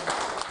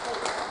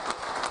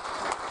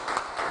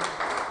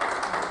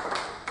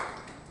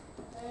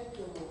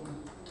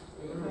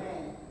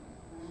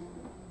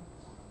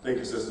 Thank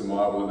you, Sister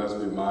Marvel. Let's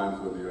be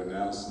mindful of the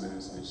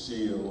announcements. And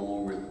she,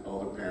 along with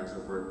other parents,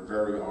 have worked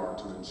very hard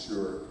to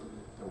ensure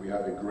that we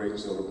have a great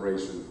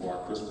celebration for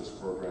our Christmas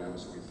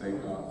programs. We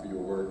thank God for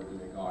your work, and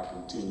may God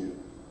continue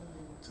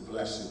to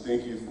bless you.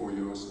 Thank you for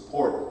your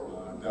support.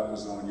 That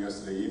was on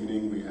yesterday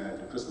evening. We had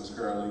the Christmas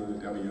caroling, the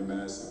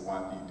WMS, and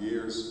YP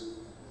Deers.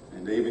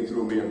 And they even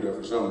threw me up there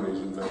for some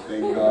reason, but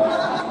thank God.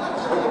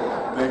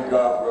 Thank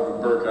God for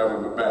Reverend Burke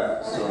having my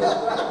back. So we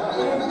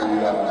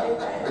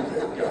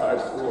thank God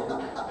for a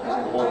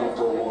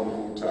wonderful,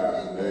 wonderful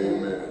time.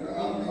 Amen.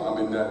 I'm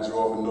in that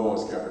joyful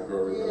noise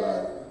category, but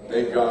I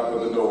thank God for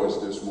the noise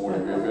this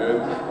morning.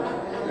 Amen.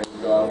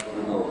 Thank God for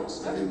the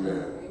noise.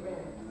 Amen.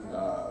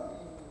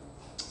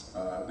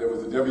 There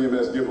was a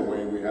WMS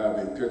giveaway. We have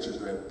a picture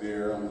right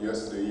there.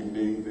 Yesterday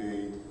evening,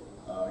 they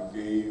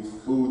gave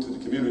food to the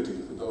community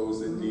for those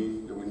that we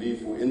need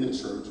for in the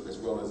church as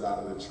well as out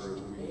of the church.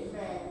 We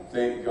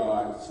thank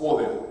God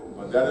for them.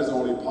 But that is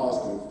only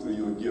possible through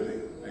your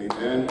giving.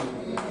 Amen.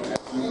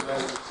 As we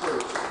bless the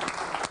church,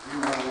 we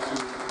want to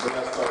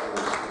bless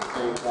others. And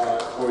thank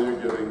God for your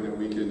giving that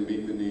we can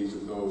meet the needs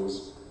of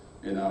those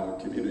in our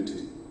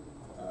community.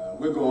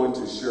 We're going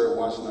to share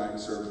Watch Night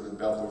service with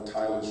Bethel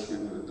Tyler Street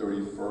on the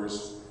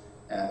 31st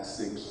at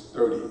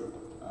 6:30.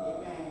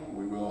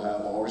 We will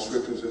have all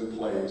restrictions in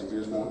place. We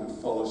just want to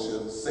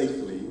fellowship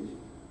safely.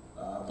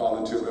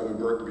 Volunteered Reverend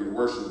Burke to be the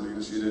worship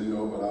leader. She didn't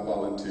know, but I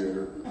volunteered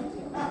her.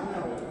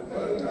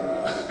 But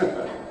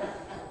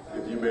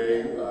if you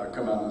may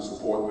come out and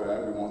support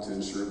that, we want to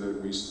ensure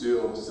that we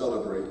still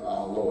celebrate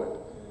our Lord.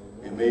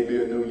 It may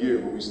be a new year,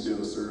 but we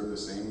still serve the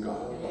same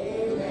God.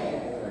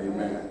 Amen.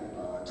 Amen.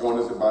 Join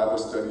us at Bible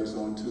studies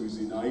on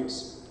Tuesday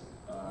nights.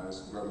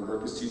 As Reverend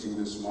Burke is teaching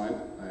this month,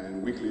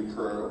 and weekly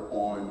prayer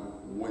on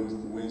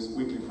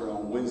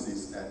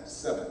Wednesdays at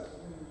 7.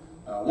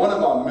 One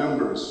of our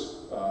members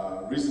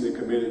recently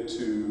committed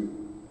to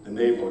the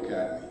Naval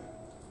Academy.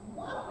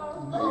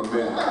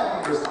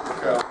 Amen. Christopher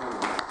Calhoun.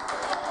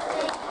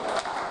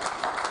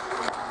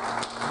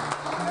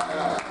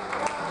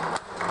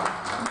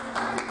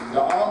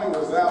 The Army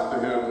was after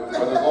him,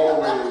 but as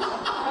always,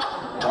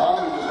 the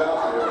Army was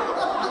after him,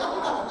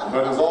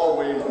 but as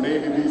always,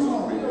 Navy beats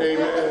Army.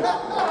 Amen.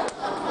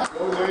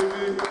 Go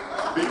Navy,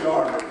 beat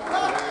Army.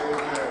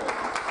 Amen.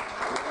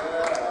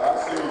 Yeah, I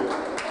see you.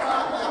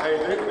 Hey,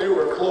 they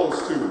were close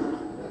too.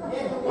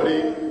 But he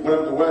went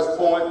up to West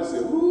Point and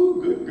said,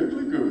 ooh,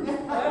 goodly good.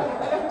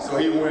 So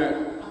he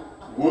went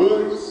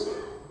woods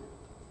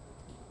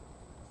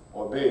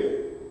or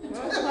bed.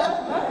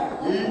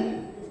 Heat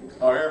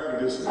or air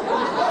conditioning.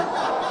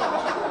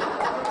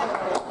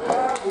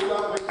 Pull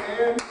out the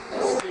can,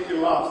 steak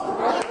and lobster.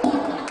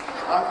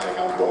 I think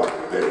I'm going to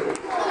David.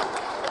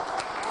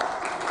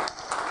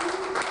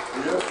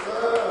 Yes,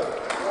 sir.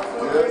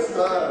 Yes,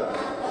 sir.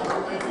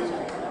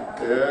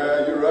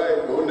 Yeah, you're right.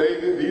 Go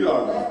Navy, beat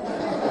Army.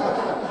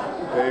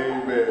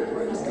 Amen.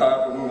 Praise God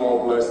for whom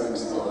all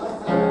blessings flow.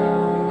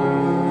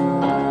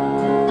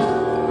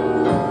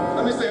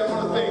 Let me say, I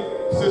want to thank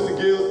Sister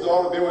Gill's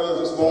daughter being with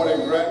us this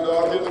morning,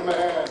 granddaughter, give them a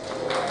hand.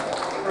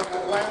 From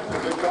Atlanta,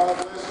 that God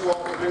bless you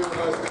all for being with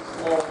us this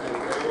morning.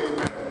 Amen.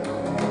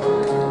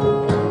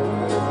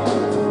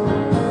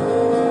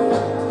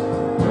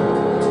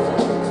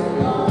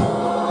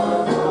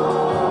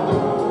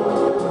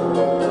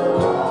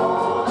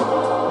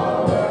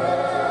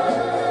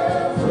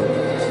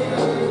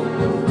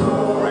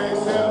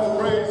 Praise him,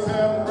 praise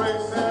him,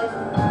 praise him.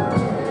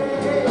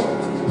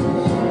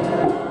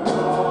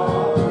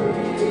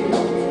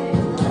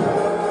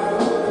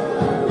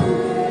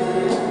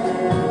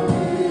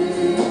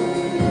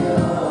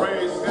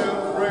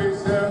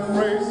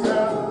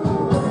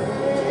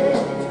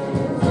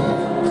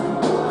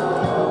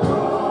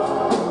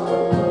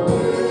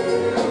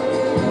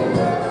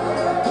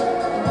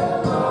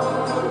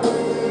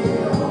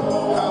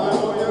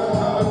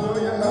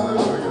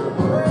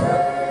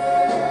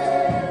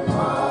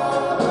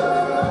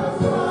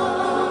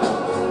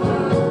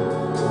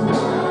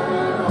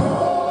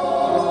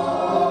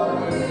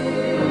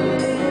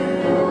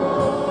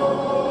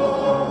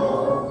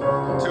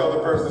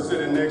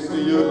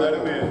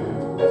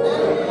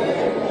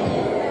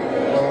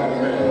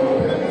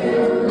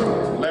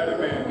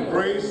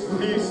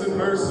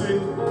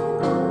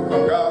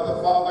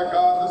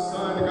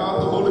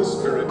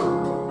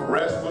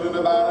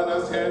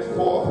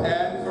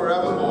 and